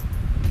 Right.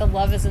 The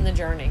love is in the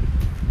journey.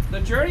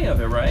 The journey of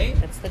it, right?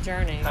 It's the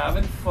journey.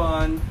 Having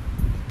fun,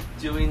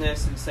 doing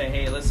this and saying,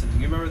 hey, listen,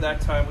 you remember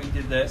that time we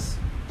did this?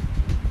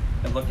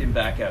 And looking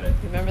back at it.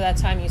 You remember that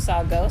time you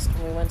saw a ghost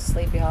when we went to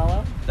Sleepy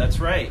Hollow? That's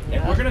right. Yeah.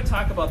 And we're going to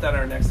talk about that in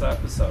our next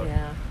episode.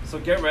 Yeah. So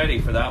get ready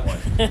for that one.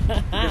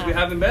 Because we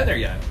haven't been there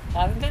yet.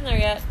 Haven't been there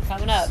yet.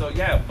 Coming up. So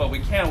yeah, but we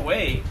can't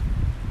wait.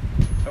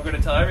 We're going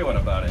to tell everyone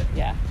about it.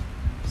 Yeah.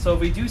 So if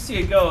we do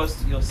see a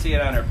ghost, you'll see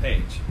it on our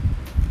page.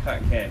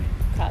 Cotton Candy.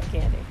 Cotton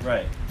candy.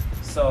 Right.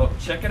 So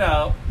check it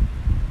out.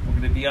 We're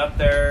going to be up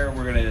there.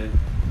 We're going to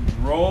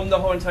roam the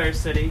whole entire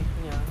city.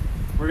 Yeah.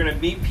 We're going to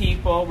meet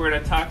people. We're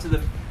going to talk to the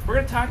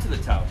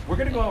town. We're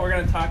going to go out. We're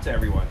going to talk to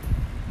everyone.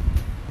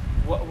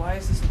 Why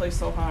is this place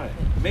so haunted?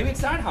 Maybe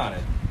it's not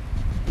haunted.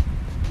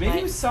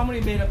 Maybe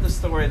somebody made up the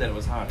story that it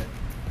was haunted.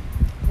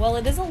 Well,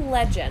 it is a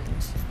legend.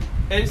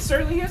 It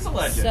certainly is a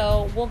legend.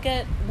 So we'll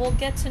get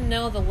to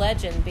know the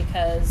legend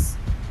because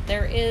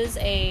there is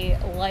a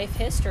life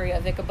history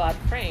of Ichabod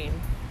Crane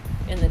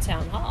in the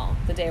town hall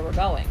the day we're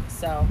going.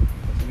 So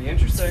It's gonna be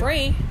interesting.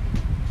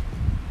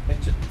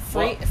 it's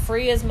free.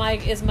 Free is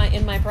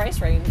in my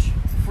price range.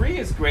 Free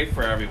is great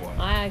for everyone.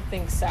 I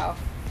think so.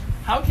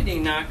 How can you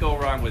not go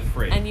wrong with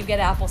free? And you get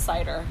apple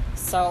cider.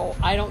 So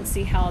I don't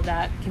see how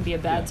that can be a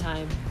bad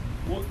time.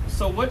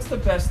 So what's the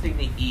best thing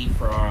to eat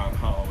for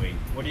Halloween?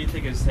 What do you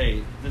think is,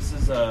 hey, this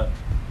is a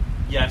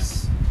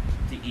yes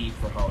to eat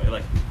for Halloween?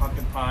 Like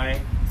pumpkin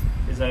pie?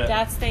 Is that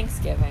That's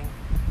Thanksgiving.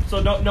 So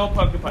no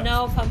pumpkin pie?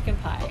 No pumpkin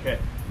pie. Okay.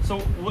 So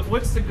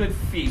what's the good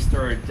feast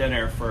or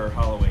dinner for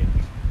Halloween?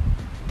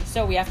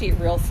 So we have to eat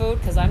real food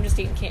because I'm just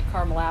eating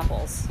caramel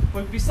apples.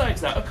 But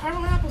besides that,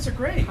 caramel apples are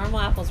great. Caramel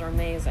apples are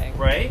amazing.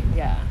 Right?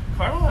 Yeah.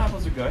 Caramel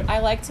apples are good. I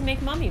like to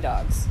make mummy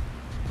dogs.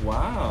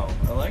 Wow,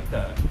 I like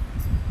that.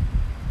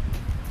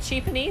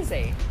 Cheap and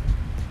easy.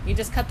 You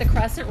just cut the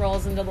crescent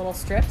rolls into little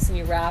strips and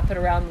you wrap it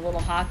around the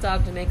little hot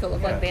dog to make it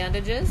look like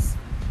bandages.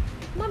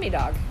 Mummy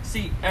dog.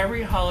 See,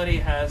 every holiday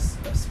has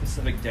a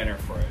specific dinner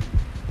for it,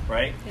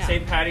 right? Yeah.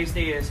 St. Patty's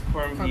Day is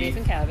corned Beef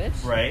and cabbage.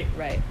 Right.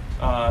 Right.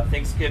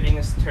 Thanksgiving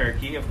is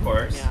turkey, of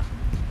course. Yeah.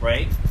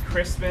 Right?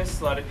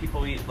 Christmas, a lot of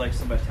people eat like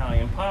some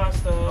Italian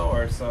pasta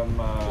or some...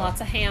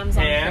 Lots of hams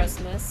on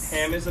Christmas.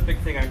 Ham is a big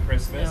thing on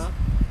Christmas. Yeah.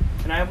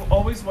 And I've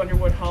always wondered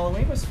what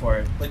Halloween was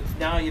for. Like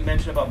now you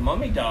mentioned about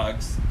mummy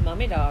dogs.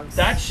 Mummy dogs.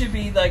 That should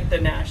be like the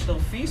national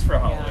feast for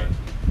Halloween.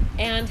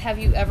 Yeah. And have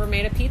you ever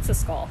made a pizza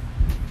skull?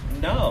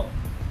 No.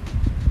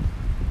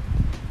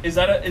 Is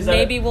that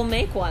Maybe we'll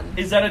make one.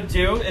 Is that a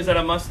do? Is that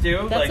a must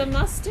do? That's a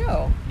must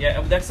do.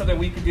 Yeah, that's something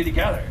we could do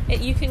together.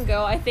 You can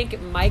go, I think,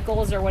 at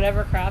Michael's or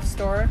whatever craft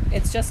store.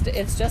 It's just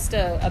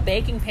a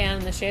baking pan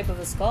in the shape of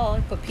a skull.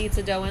 You put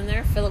pizza dough in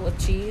there, fill it with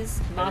cheese,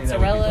 I think that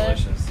would mozzarella.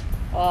 be delicious.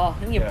 Oh,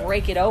 then you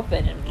break it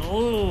open and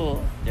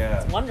ooh,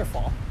 Yeah. it's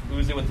wonderful.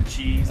 Oozing with the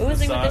cheese. Oozing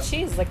the with the sauce.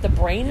 cheese, like the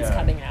brains Yeah.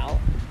 coming out.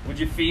 Would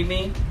you feed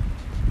me?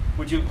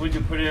 Would you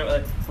put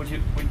it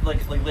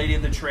like Lady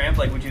of the Tramp?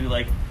 Like would you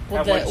like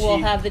have one We'll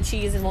cheese have the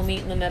cheese and we'll meet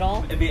in the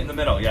middle. and be in the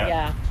middle? Yeah.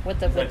 Yeah, with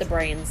the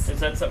brains. Is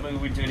that something we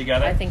would do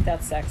together? I think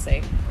that's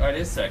sexy. Oh, it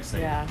is sexy.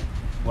 Yeah.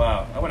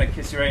 Wow, I want to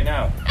kiss you right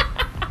now.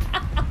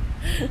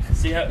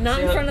 Not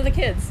in front of the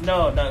kids.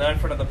 No, not in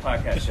front of the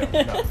podcast show.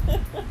 No.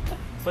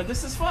 But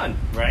this is fun,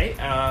 right?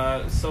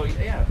 So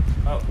yeah.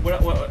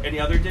 What any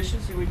other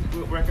dishes you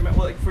would recommend?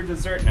 Well, like for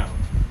dessert now.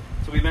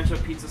 So we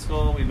mentioned pizza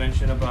skull. We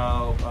mentioned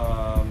about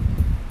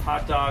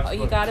hot dogs. Oh,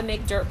 you got to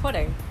make dirt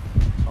pudding.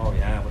 Oh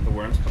yeah, with the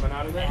worms coming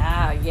out of it.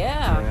 Yeah.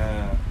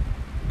 Yeah.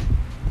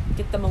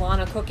 Get the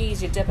Milano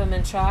cookies. You dip them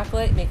in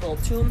chocolate. Make little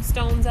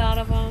tombstones out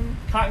of them.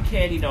 Cotton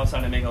Candy knows how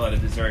to make a lot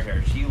of dessert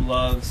here. She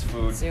loves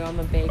food. So I'm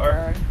a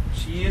baker.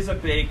 She is a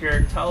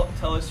baker. Tell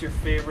us your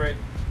favorite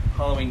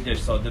Halloween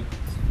dish. So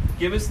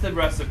give us the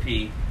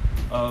recipe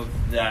of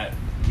that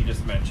you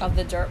just mentioned. Of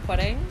the dirt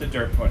pudding? The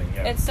dirt pudding,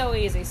 yeah. It's so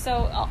easy.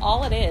 So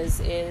all it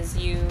is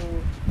you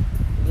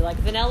like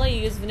vanilla,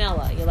 you use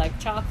vanilla. You like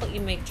chocolate,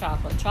 you make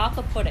chocolate.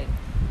 Chocolate pudding.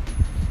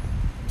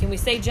 Can we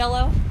say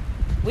Jell-O?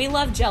 We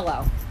love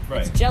Jell-O.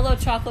 Right. It's Jell-O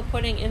chocolate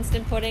pudding,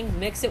 instant pudding.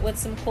 Mix it with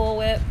some Cool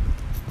Whip.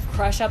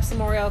 Crush up some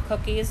Oreo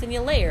cookies, and you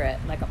layer it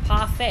like a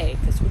parfait.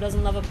 Because who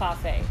doesn't love a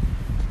parfait?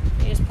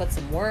 You just put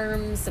some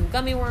worms, some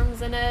gummy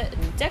worms in it,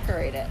 and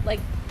decorate it. Like,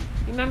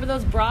 you remember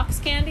those Brock's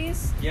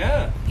candies?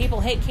 Yeah.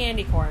 People hate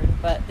candy corn,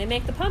 but they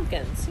make the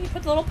pumpkins. You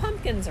put the little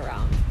pumpkins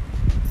around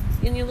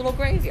in your little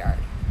graveyard.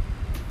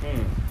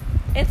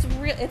 It's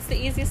the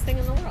easiest thing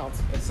in the world.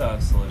 It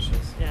sounds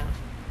delicious. Yeah.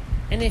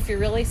 And if you're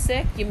really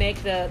sick, you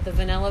make the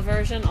vanilla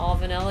version, all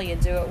vanilla. You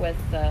do it with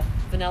the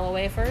vanilla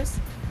wafers.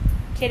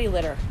 Kitty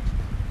litter.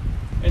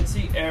 And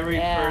see, every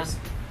person,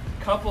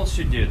 couples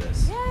should do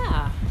this.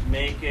 Yeah.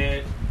 Make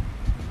it,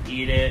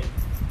 eat it,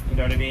 you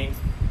know what I mean?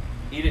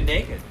 Eat it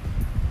naked.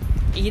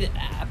 Eat it,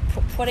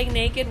 pudding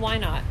naked, why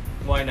not?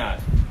 Why not?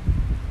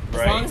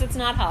 Right? As long as it's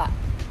not hot.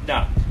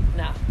 No.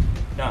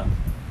 No.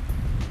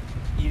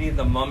 Eating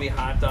the mummy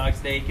hot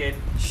dogs naked.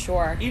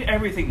 Sure. Eat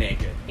everything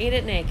naked. Eat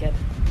it naked.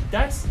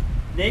 That's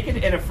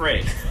naked and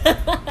afraid.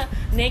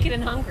 Naked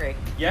and hungry.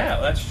 Yeah,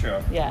 that's true.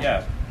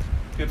 Yeah.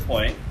 Good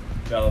point.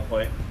 Valid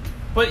point.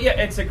 But yeah,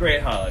 it's a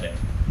great holiday.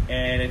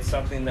 And it's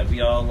something that we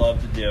all love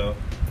to do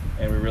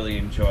and we really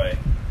enjoy.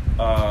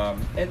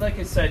 And like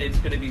I said, it's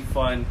going to be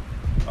fun.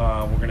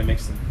 We're going to make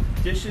some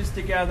dishes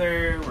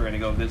together. We're going to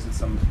go visit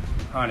some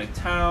haunted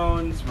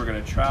towns. We're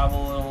going to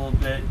travel a little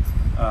bit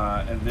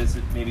and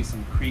visit maybe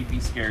some creepy,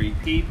 scary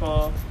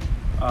people.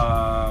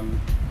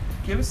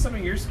 Give us some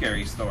of your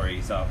scary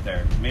stories out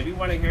there. Maybe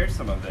want to hear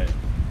some of it.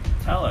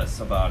 Tell us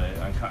about it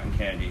on Cotton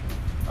Candy.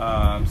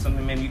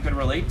 Something maybe you could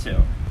relate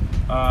to.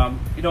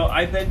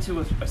 I've been to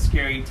a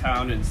scary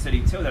town and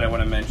city too that I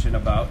want to mention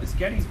about is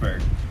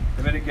Gettysburg.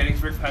 I've been to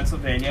Gettysburg,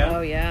 Pennsylvania.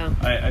 Oh yeah.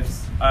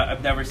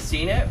 I've never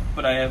seen it,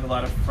 but I have a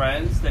lot of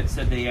friends that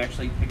said they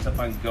actually picked up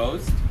on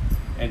ghosts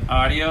and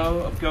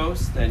audio of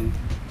ghosts, and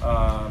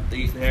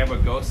they have a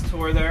ghost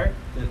tour there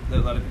that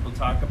a lot of people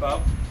talk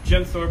about.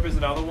 Jim Thorpe is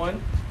another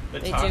one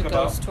that They talk do about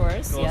ghost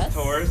tours. Yes.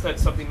 tours.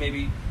 That's something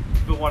maybe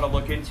people want to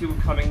look into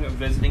coming and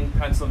visiting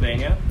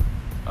Pennsylvania.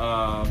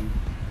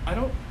 I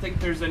don't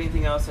think there's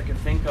anything else I could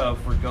think of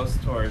for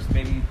ghost tours.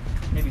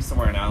 Maybe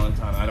somewhere in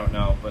Allentown. I don't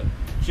know. But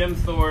Jim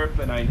Thorpe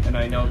and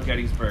I know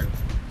Gettysburg.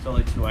 It's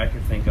only two I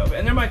could think of,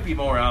 and there might be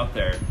more out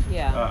there.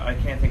 Yeah. I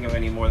can't think of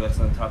any more that's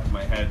on the top of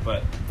my head,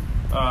 but.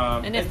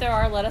 And if there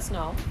are, let us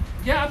know.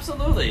 Yeah,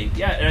 absolutely.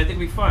 Yeah, and I think it'd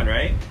be fun,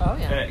 right? Oh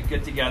yeah.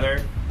 Get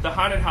together. The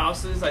haunted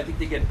houses, I think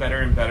they get better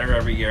and better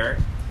every year.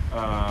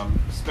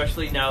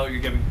 Especially now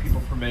you're giving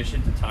people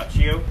permission to touch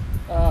you.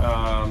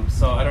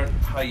 So I don't know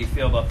how you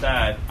feel about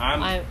that.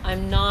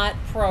 I'm not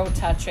pro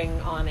touching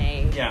on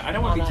a. Yeah, I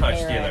don't want to be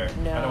touched either.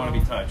 No. I don't want to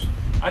be touched.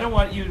 I don't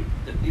want you.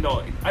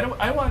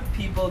 I want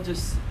people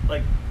just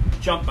like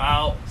jump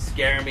out,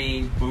 scare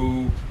me,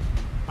 boo.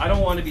 I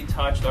don't want to be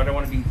touched. Or I don't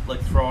want to be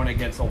like thrown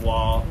against a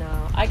wall.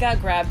 No, I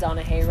got grabbed on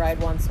a hayride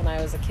once when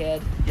I was a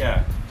kid.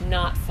 Yeah.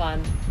 Not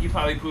fun. You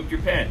probably pooped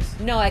your pants.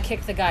 No, I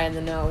kicked the guy in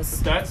the nose.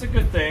 That's a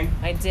good thing.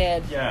 I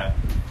did. Yeah.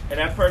 And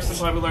that person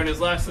probably learned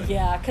his lesson.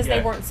 Yeah, because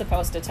they weren't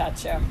supposed to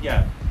touch you.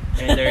 Yeah.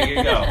 And there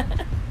you go.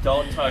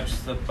 Don't touch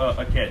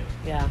a kid.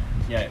 Yeah.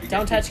 Yeah.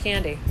 Don't touch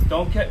candy.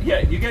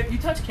 You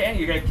touch candy,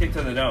 you get kicked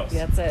in the nose.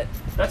 That's it.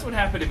 That's what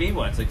happened to me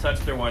once. I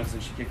touched her once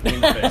and she kicked me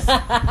in the face.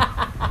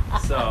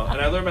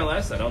 And I learned my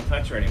lesson. I don't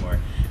touch her anymore.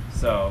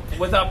 So,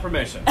 without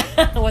permission.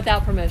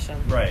 Without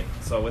permission. Right.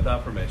 So,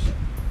 without permission.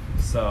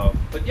 So,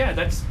 but yeah,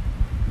 that's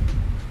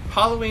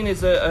Halloween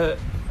is how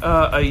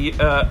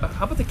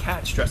about the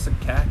cats? Dress up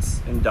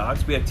cats and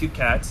dogs. We have two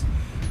cats.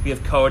 We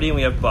have Cody and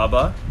we have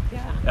Bubba.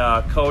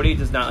 Yeah. Cody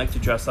does not like to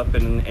dress up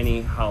in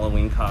any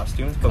Halloween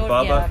costumes, but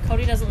Bubba.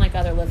 Cody doesn't like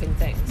other living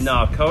things.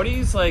 No,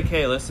 Cody's like,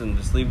 hey, listen,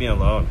 just leave me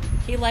alone.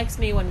 He likes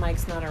me when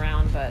Mike's not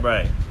around, but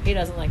right. He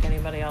doesn't like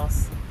anybody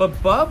else. But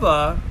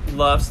Bubba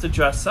loves to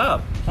dress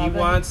up. He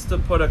wants to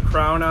put a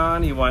crown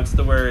on. He wants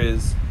to wear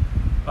his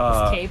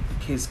cape.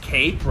 His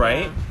cape,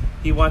 right? Yeah.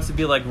 He wants to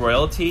be like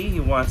royalty. He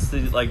wants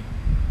to like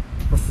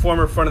perform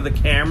in front of the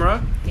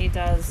camera. He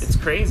does. It's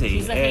crazy.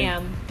 He's a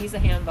ham. He's a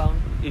ham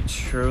bone. It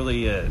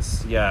truly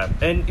is. Yeah.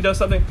 And you know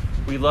something?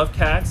 We love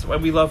cats.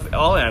 We love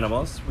all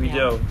animals. We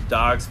do.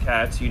 Dogs,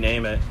 cats, you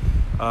name it.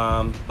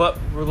 But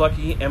we're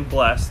lucky and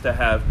blessed to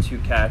have two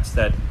cats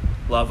that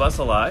love us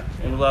a lot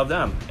and we love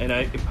them. And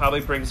it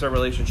probably brings our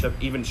relationship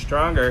even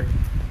stronger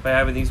by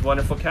having these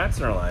wonderful cats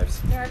in our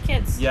lives. They're our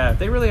kids. Yeah,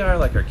 they really are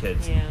like our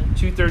kids. Yeah.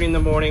 2:30 in the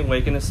morning,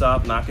 waking us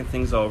up, knocking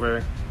things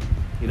over.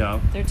 You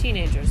know. They're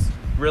teenagers.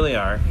 Really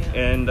are. Yeah.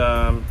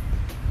 And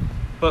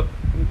but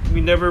we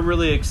never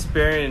really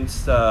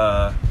experienced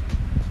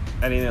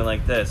anything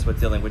like this with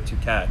dealing with two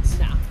cats.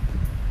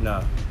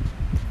 No.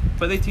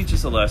 But they teach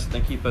us a lesson.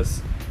 They keep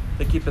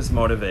us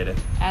motivated.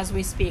 As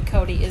we speak,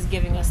 Cody is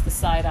giving us the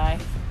side eye.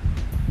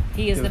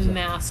 He is the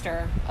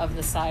master of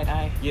the side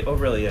eye. Yeah,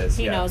 really is.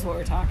 He knows what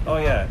we're talking about.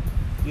 Oh yeah.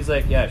 He's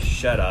like, yeah,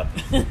 shut up.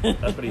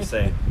 That's what he's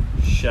saying.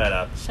 Shut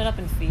up. Shut up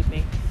and feed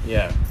me.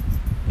 Yeah.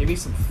 Give me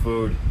some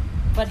food.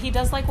 But he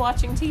does like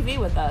watching TV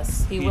with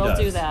us. He will does.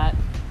 do that.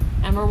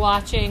 And we're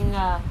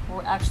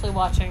actually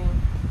watching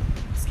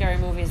scary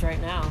movies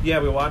right now. Yeah,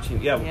 we're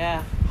watching. Yeah.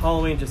 Yeah.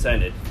 Halloween just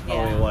ended.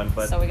 Halloween 1.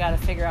 But so we got to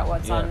figure out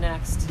what's on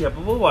next. Yeah,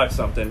 but we'll watch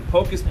something.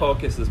 Hocus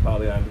Pocus is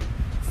probably on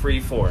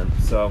Freeform,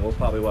 so we'll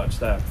probably watch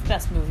that.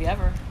 Best movie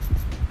ever.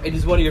 It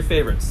is one of your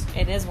favorites.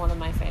 It is one of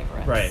my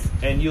favorites. Right.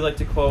 And you like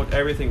to quote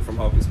everything from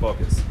Hocus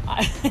Pocus.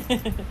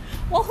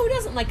 Well, who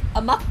doesn't like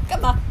amok,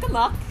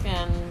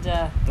 and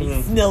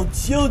they smell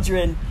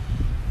children.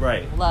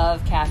 Right.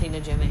 Love Kathy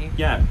Najimy.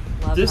 Yeah.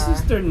 Love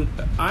her.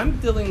 I'm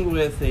dealing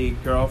with a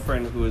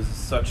girlfriend who is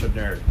such a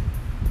nerd.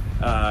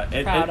 Proud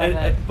of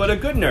it. But a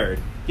good nerd.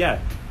 Yeah.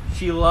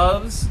 She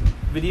loves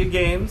video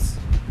games.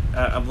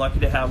 I'm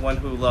lucky to have one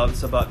who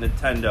loves about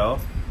Nintendo,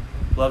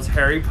 loves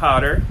Harry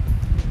Potter,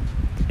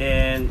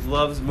 and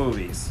loves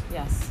movies.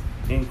 Yes.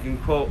 And can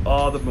quote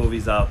all the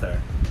movies out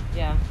there.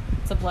 Yeah.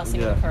 It's a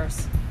blessing and a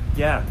curse.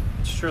 Yeah,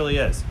 it surely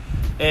is.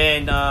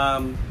 And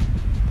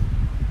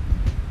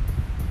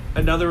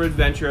another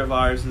adventure of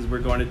ours is we're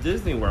going to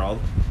Disney World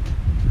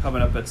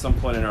coming up at some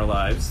point in our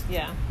lives.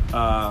 Yeah.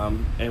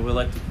 And we'd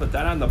like to put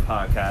that on the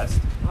podcast.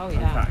 Oh, on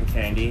yeah. Cotton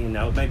Candy, and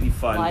that might be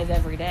fun. Live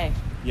every day.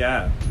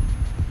 Yeah.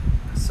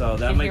 So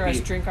that you might hear be. us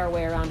drink our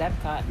way around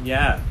Epcot.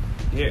 Yeah.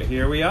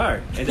 Here we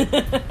are.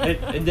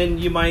 And then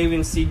you might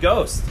even see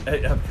ghosts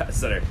at Epcot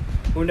Center.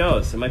 Who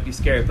knows? It might be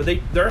scary. But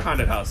their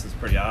haunted house is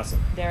pretty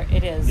awesome.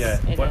 It is. Yeah.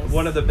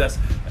 One of the best.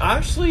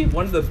 Actually,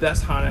 one of the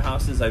best haunted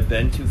houses I've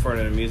been to for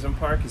an amusement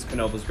park is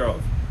Canova's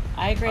Grove.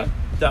 I agree.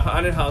 The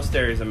haunted house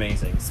there is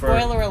amazing.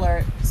 Spoiler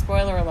alert.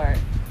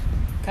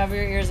 Cover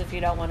your ears if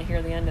you don't want to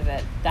hear the end of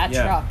it. That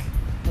truck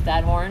with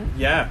that horn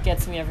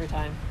gets me every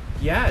time.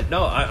 Yeah,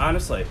 no,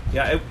 honestly.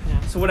 Yeah.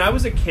 So when I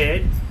was a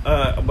kid,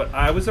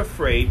 I was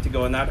afraid to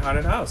go in that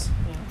haunted house.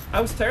 Yeah.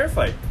 I was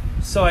terrified.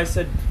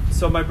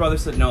 So my brother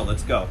said, no,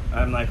 let's go.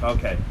 I'm like,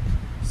 okay.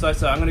 So I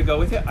said, I'm going to go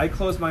with you. I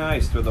closed my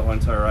eyes through the whole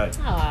entire ride.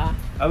 Aww.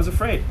 I was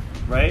afraid,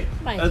 right?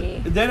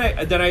 Mikey.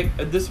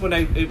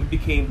 It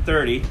became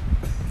 30.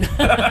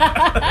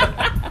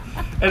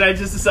 And I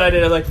just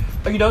decided, like,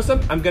 you know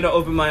something? I'm going to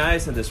open my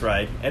eyes on this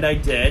ride. And I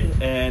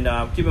did.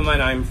 And keep in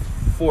mind, I'm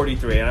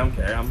 43. I don't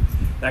care. I'm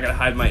not going to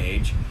hide my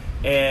age.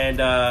 And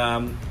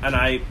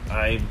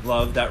I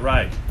loved that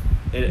ride.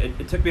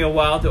 It took me a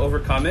while to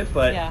overcome it,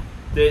 but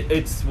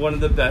it's one of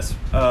the best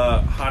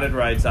haunted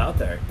rides out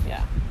there.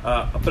 Yeah.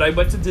 But I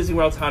went to Disney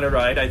World's haunted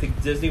ride. I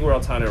think Disney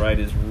World's haunted ride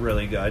is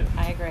really good.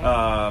 I agree.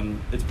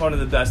 It's one of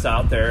the best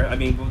out there. I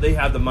mean, they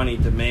have the money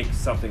to make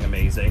something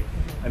amazing.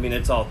 I mean,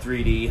 it's all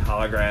 3D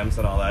holograms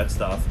and all that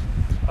stuff.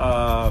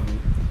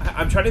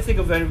 I'm trying to think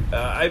of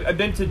I've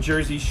been to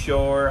Jersey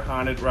Shore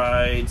haunted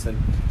rides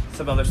and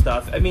some other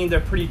stuff. I mean, they're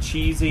pretty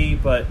cheesy,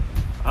 but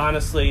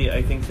honestly,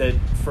 I think that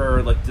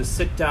for like to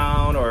sit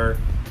down or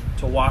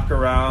to walk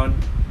around,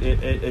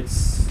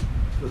 it's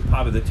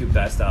probably the two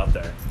best out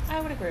there.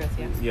 I would agree with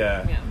you.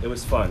 Yeah, it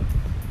was fun.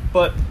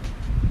 But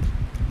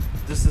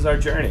this is our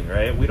journey,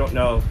 right? We don't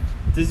know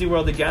Disney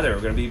World together.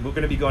 We're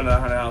gonna be going to the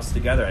haunted house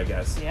together, I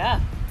guess. Yeah.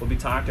 We'll be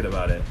talking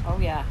about it. Oh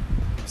yeah.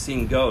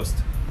 Seeing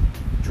ghosts,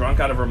 drunk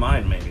out of her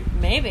mind, maybe.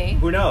 Maybe.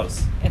 Who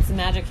knows? It's the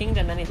Magic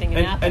Kingdom. Anything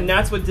can happen. And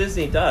that's what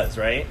Disney does,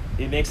 right?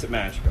 It makes it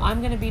magical.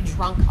 I'm gonna be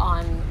drunk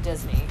on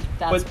Disney.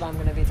 That's what I'm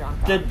gonna be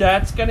drunk on.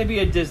 That's gonna be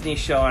a Disney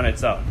show on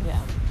its own.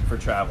 Yeah. For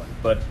traveling,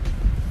 but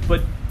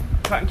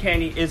Cotton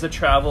Candy is a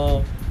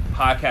travel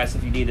podcast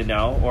if you need to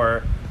know,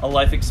 or a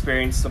life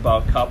experience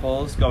about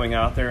couples going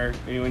out there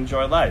to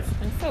enjoy life.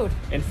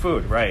 And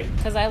food, right.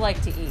 Because I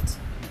like to eat.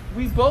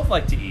 We both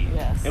like to eat.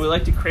 Yes. And we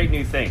like to create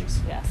new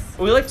things. Yes.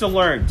 And we like to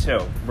learn, too.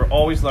 We're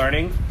always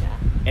learning. Yeah.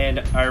 And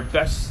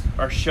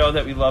our show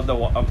that we love to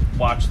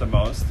watch the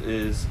most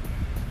is,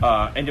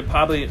 and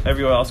probably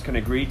everyone else can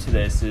agree to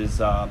this, is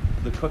the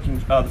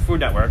Food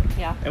Network.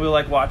 Yeah. And we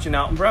like watching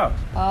Alton Brown.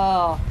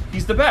 Oh.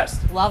 He's the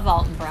best. Love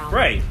Alton Brown.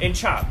 Right. And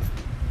Chopped.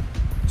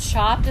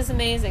 Chopped is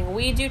amazing.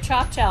 We do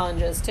Chopped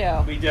challenges,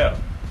 too. We do.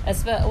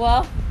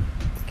 Well,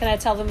 can I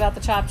tell them about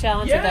the Chopped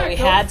challenge that we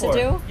had to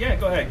do? Yeah,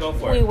 go ahead. Go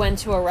for it. We went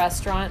to a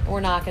restaurant. We're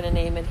not going to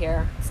name it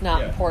here. It's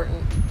not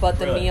important. But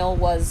the meal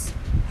was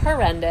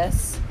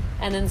horrendous.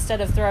 And instead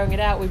of throwing it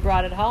out, we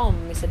brought it home.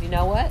 And we said, you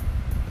know what?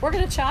 We're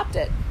going to chop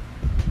it.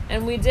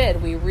 And we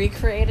did. We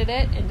recreated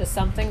it into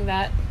something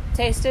that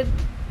tasted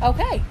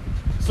okay.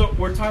 So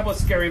we're talking about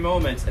scary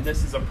moments, and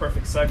this is a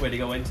perfect segue to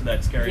go into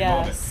that scary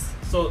moment.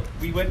 So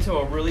we went to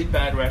a really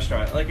bad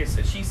restaurant. Like I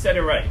said, she said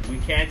it right. We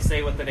can't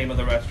say what the name of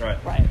the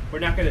restaurant. Right. We're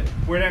not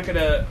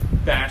gonna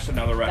bash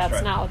another restaurant.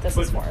 That's not what this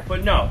is for.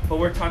 But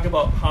we're talking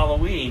about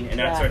Halloween, and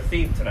that's our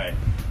theme tonight.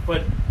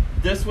 But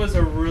this was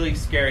a really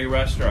scary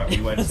restaurant we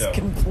went to. It was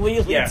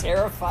completely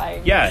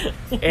terrifying. Yeah.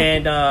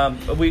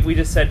 And we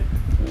just said,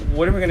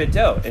 what are we going to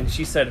do? And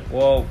she said,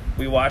 well,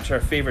 we watch our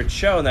favorite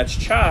show, and that's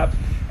Chopped.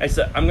 I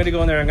said, I'm going to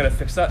go in there and I'm going to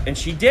fix up. And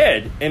she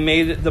did, and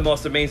made it the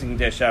most amazing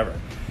dish ever.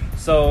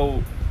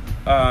 So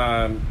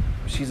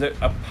she's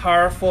a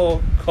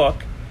powerful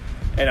cook,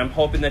 and I'm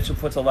hoping that she'll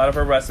put a lot of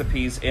her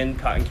recipes in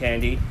Cotton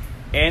Candy.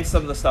 and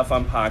some of the stuff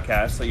on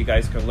podcasts, so you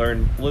guys can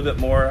learn a little bit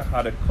more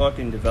how to cook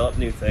and develop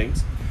new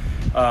things.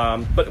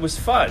 But it was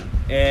fun,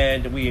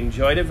 and we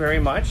enjoyed it very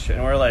much,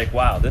 and we're like,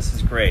 wow, this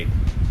is great.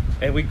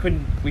 And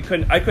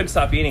I couldn't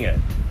stop eating it,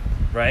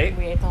 right?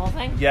 We ate the whole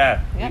thing?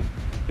 Yeah. Yep.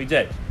 We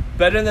did.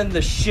 Better than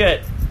the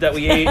shit that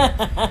we ate.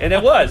 And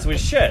it was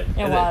shit.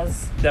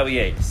 That we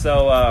ate.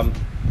 So,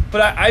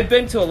 but I've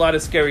been to a lot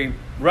of scary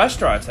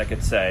restaurants, I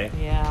could say.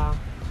 Yeah.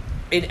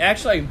 And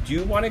actually, I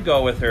do want to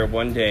go with her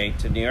one day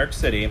to New York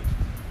City.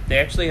 They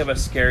actually have a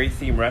scary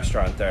themed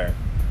restaurant there.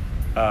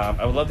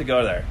 I would love to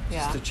go there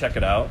just to check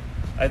it out.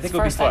 I think it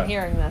would be fun. First time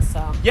hearing this,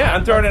 so yeah,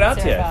 I'm throwing it out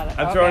to you.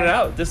 I'm throwing it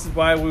out. This is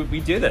why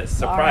we do this.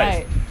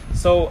 Surprise. Right.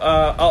 So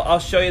I'll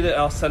show you that.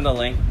 I'll send a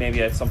link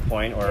maybe at some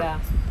point or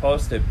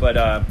post it. But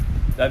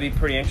that'd be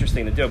pretty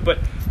interesting to do. But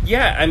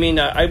yeah, I mean,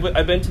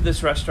 I've been to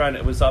this restaurant.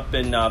 It was up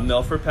in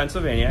Milford,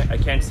 Pennsylvania. I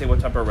can't say what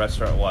type of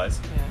restaurant it was.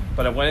 Yeah.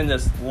 But I went in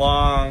this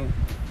long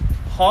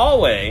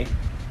hallway,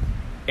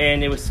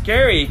 and it was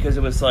scary because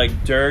it was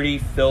like dirty,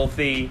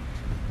 filthy.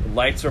 The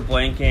lights are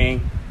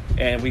blinking.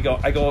 And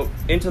I go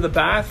into the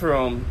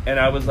bathroom, and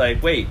I was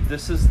like, wait,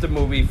 this is the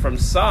movie from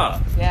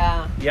Saw.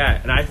 Yeah. Yeah,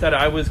 and I thought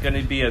I was going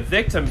to be a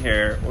victim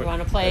here. You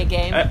want to play a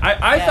game?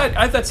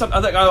 I thought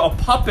a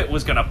puppet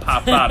was going to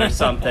pop out or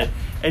something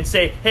and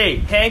say, hey,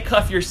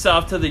 handcuff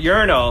yourself to the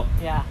urinal.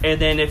 Yeah. And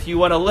then if you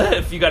want to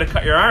live, you got to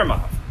cut your arm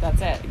off.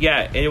 That's it.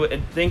 Yeah,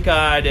 and thank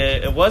God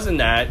it wasn't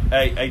that.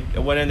 I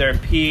went in there and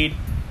peed,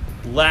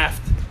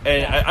 left,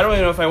 and I don't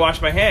even know if I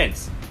washed my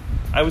hands.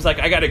 I was like,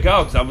 I got to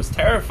go because I was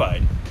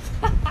terrified.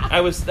 I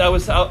was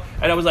out,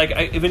 and I was like,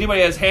 if anybody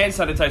has hand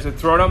sanitizer,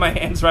 throw it on my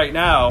hands right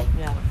now.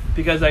 Yeah.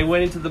 Because I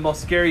went into the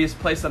most scariest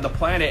place on the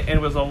planet, and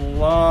it was a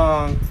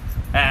long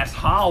ass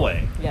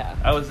hallway. Yeah.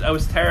 I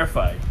was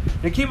terrified.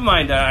 Now keep in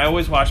mind that I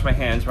always wash my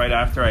hands right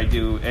after I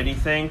do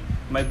anything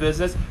in my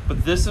business,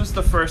 but this was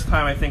the first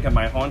time I think in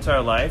my whole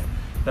entire life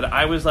that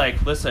I was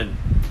like, listen,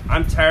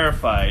 I'm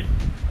terrified,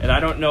 and I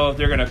don't know if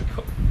they're gonna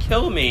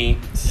kill me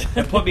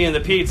and put me in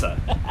the pizza.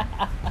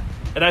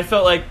 And I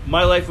felt like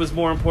my life was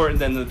more important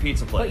than the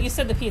pizza place. But you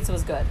said the pizza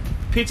was good.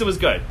 Pizza was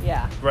good.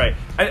 Yeah. Right.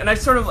 And I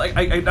sort of like,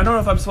 I don't know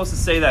if I'm supposed to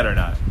say that or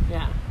not.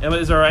 Yeah.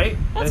 Is it all right?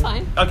 That's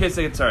fine. Okay,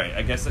 so it's all right.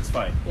 I guess it's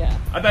fine. Yeah.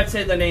 I'm about to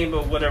say the name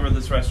of whatever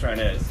this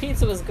restaurant is.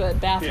 Pizza was good.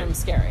 Bathroom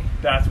scary.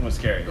 Bathroom was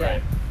scary,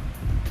 right.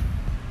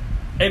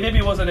 And maybe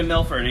it wasn't in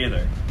Milford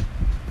either.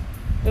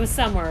 It was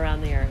somewhere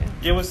around the area.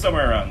 It was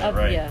somewhere around there,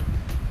 right? Yeah.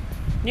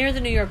 Near the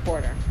New York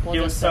border.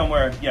 It was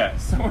somewhere,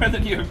 somewhere at the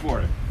New York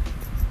border.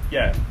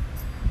 Yeah.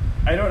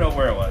 I don't know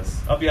where it was.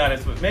 I'll be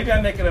honest with you. Maybe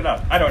I'm making it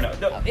up. I don't know.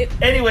 No.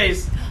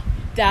 Anyways.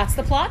 That's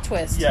the plot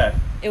twist. Yeah.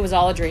 It was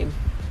all a dream.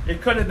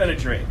 It could have been a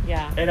dream.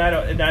 Yeah.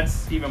 And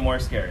that's even more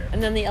scary.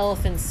 And then the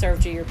elephants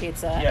served you your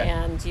pizza,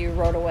 and you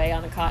rode away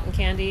on a cotton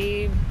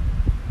candy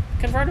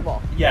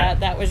convertible. Yeah.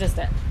 That was just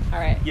it. All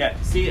right. Yeah.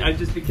 See, I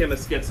just became a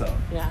schizo.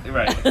 Yeah.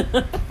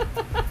 Right.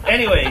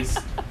 Anyways,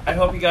 I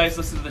hope you guys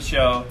listened to the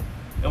show.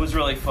 It was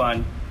really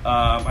fun.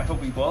 I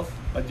hope we both.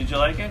 Did you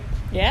like it?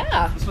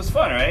 Yeah. This was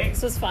fun, right?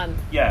 This was fun.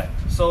 Yeah.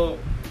 So,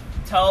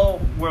 tell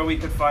where we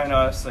could find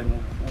us and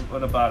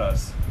what about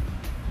us.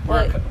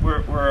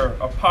 We're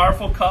a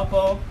powerful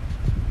couple.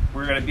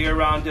 We're going to be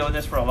around doing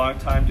this for a long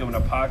time, doing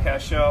a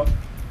podcast show.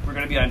 We're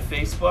going to be on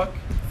Facebook.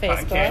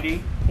 Cotton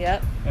Candy.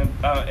 Yep.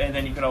 And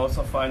then you can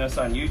also find us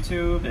on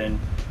YouTube and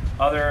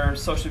other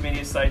social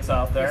media sites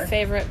out there. Your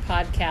favorite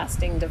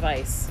podcasting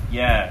device.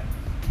 Yeah.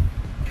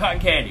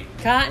 Cotton Candy.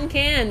 Cotton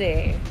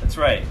Candy. That's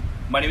right.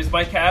 My name is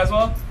Mike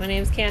Caswell. My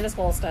name is Candace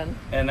Woolston.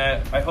 And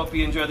I hope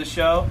you enjoy the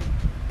show.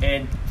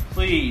 And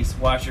please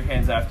wash your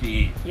hands after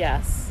you eat.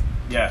 Yes.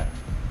 Yeah.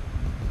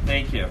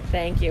 Thank you.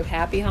 Thank you.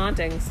 Happy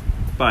hauntings.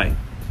 Bye.